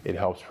 it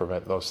helps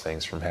prevent those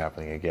things from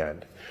happening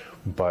again.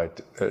 But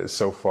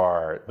so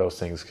far, those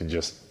things can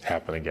just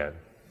happen again.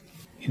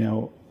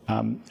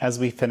 As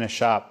we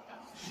finish up,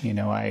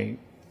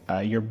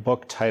 your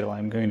book title,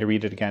 I'm going to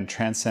read it again,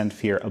 Transcend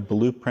Fear, A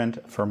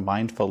Blueprint for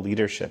Mindful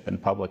Leadership in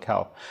Public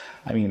Health.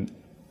 I mean,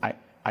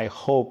 I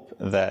hope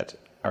that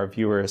our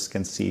viewers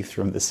can see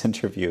from this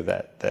interview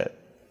that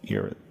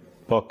your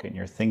book and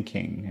your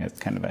thinking, it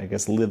kind of, I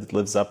guess,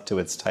 lives up to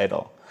its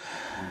title,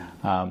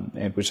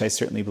 and which I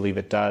certainly believe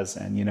it does.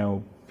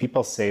 And,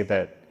 people say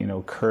that,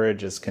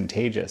 courage is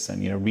contagious.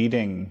 And,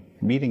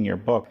 reading your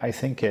book, I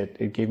think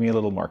it gave me a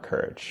little more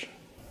courage,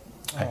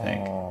 I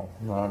think. Oh,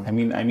 well, I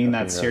mean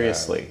that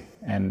seriously.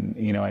 And,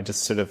 I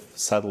just sort of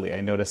subtly, I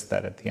noticed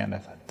that at the end. I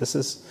thought, this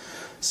is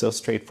so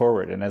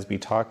straightforward. And as we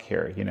talk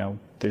here,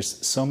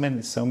 there's so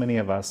many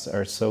of us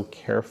are so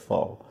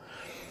careful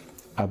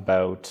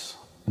about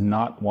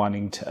not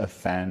wanting to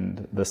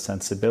offend the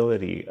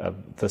sensibility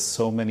of the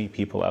so many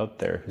people out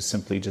there who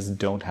simply just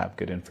don't have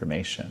good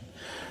information.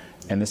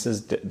 And this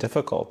is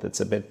difficult.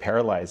 It's a bit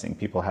paralyzing.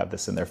 People have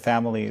this in their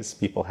families.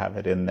 People have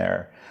it in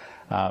their,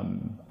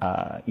 in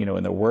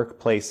their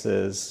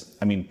workplaces.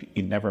 I mean,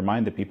 never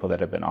mind the people that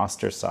have been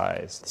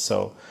ostracized.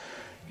 So,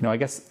 I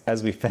guess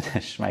as we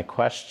finish, my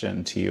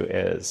question to you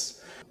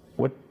is,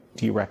 what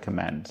do you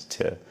recommend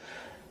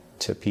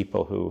to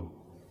people who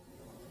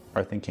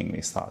are thinking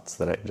these thoughts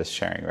that I'm just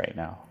sharing right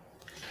now?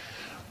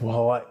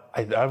 Well,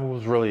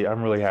 I'm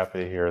really happy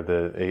to hear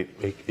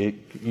that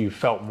you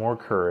felt more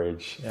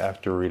courage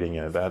after reading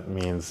it.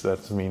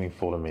 That's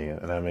meaningful to me,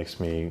 and that makes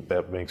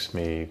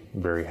me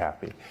very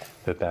happy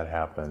that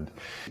happened.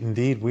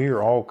 Indeed, we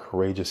are all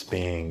courageous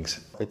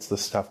beings. It's the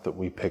stuff that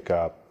we pick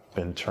up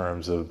in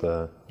terms of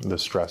the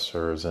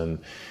stressors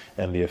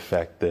and the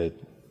effect that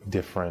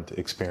different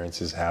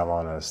experiences have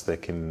on us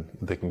that can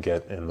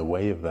get in the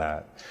way of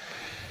that.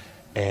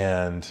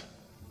 And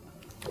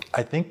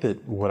I think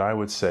that what I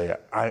would say,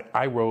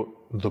 I wrote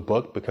the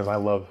book because I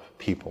love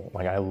people.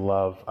 Like I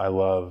love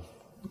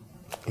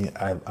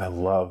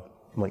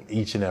like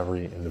each and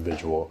every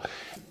individual.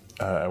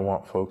 I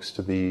want folks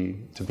to be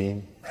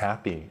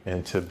happy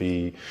and to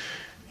be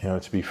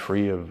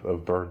free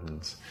of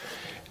burdens.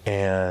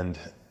 And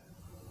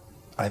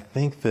I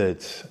think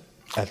that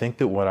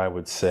what I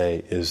would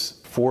say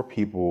is for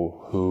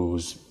people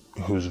whose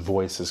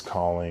voice is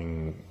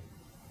calling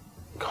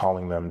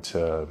them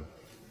to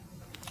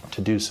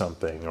do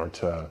something or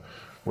to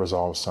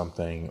resolve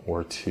something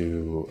or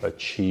to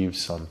achieve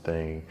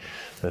something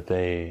that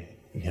they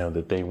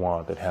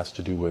want, that has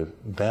to do with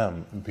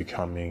them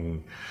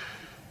becoming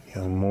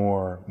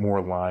more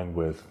aligned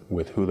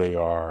with who they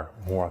are,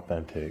 more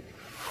authentic,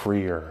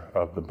 freer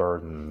of the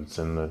burdens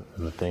and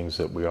the things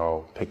that we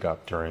all pick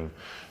up during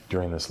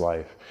this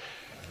life.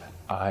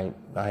 I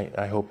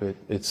hope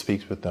it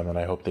speaks with them, and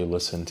I hope they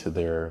listen to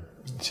their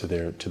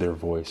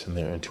voice and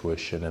their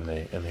intuition, and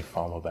they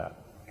follow that.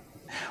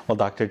 Well,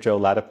 Dr. Joe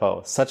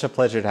Ladapo, such a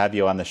pleasure to have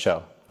you on the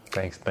show.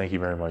 Thanks. Thank you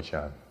very much,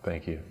 John.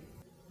 Thank you.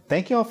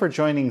 Thank you all for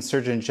joining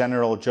Surgeon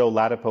General Joe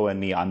Ladapo and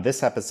me on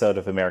this episode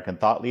of American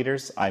Thought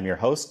Leaders. I'm your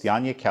host,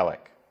 Yanya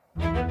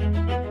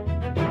Kellick.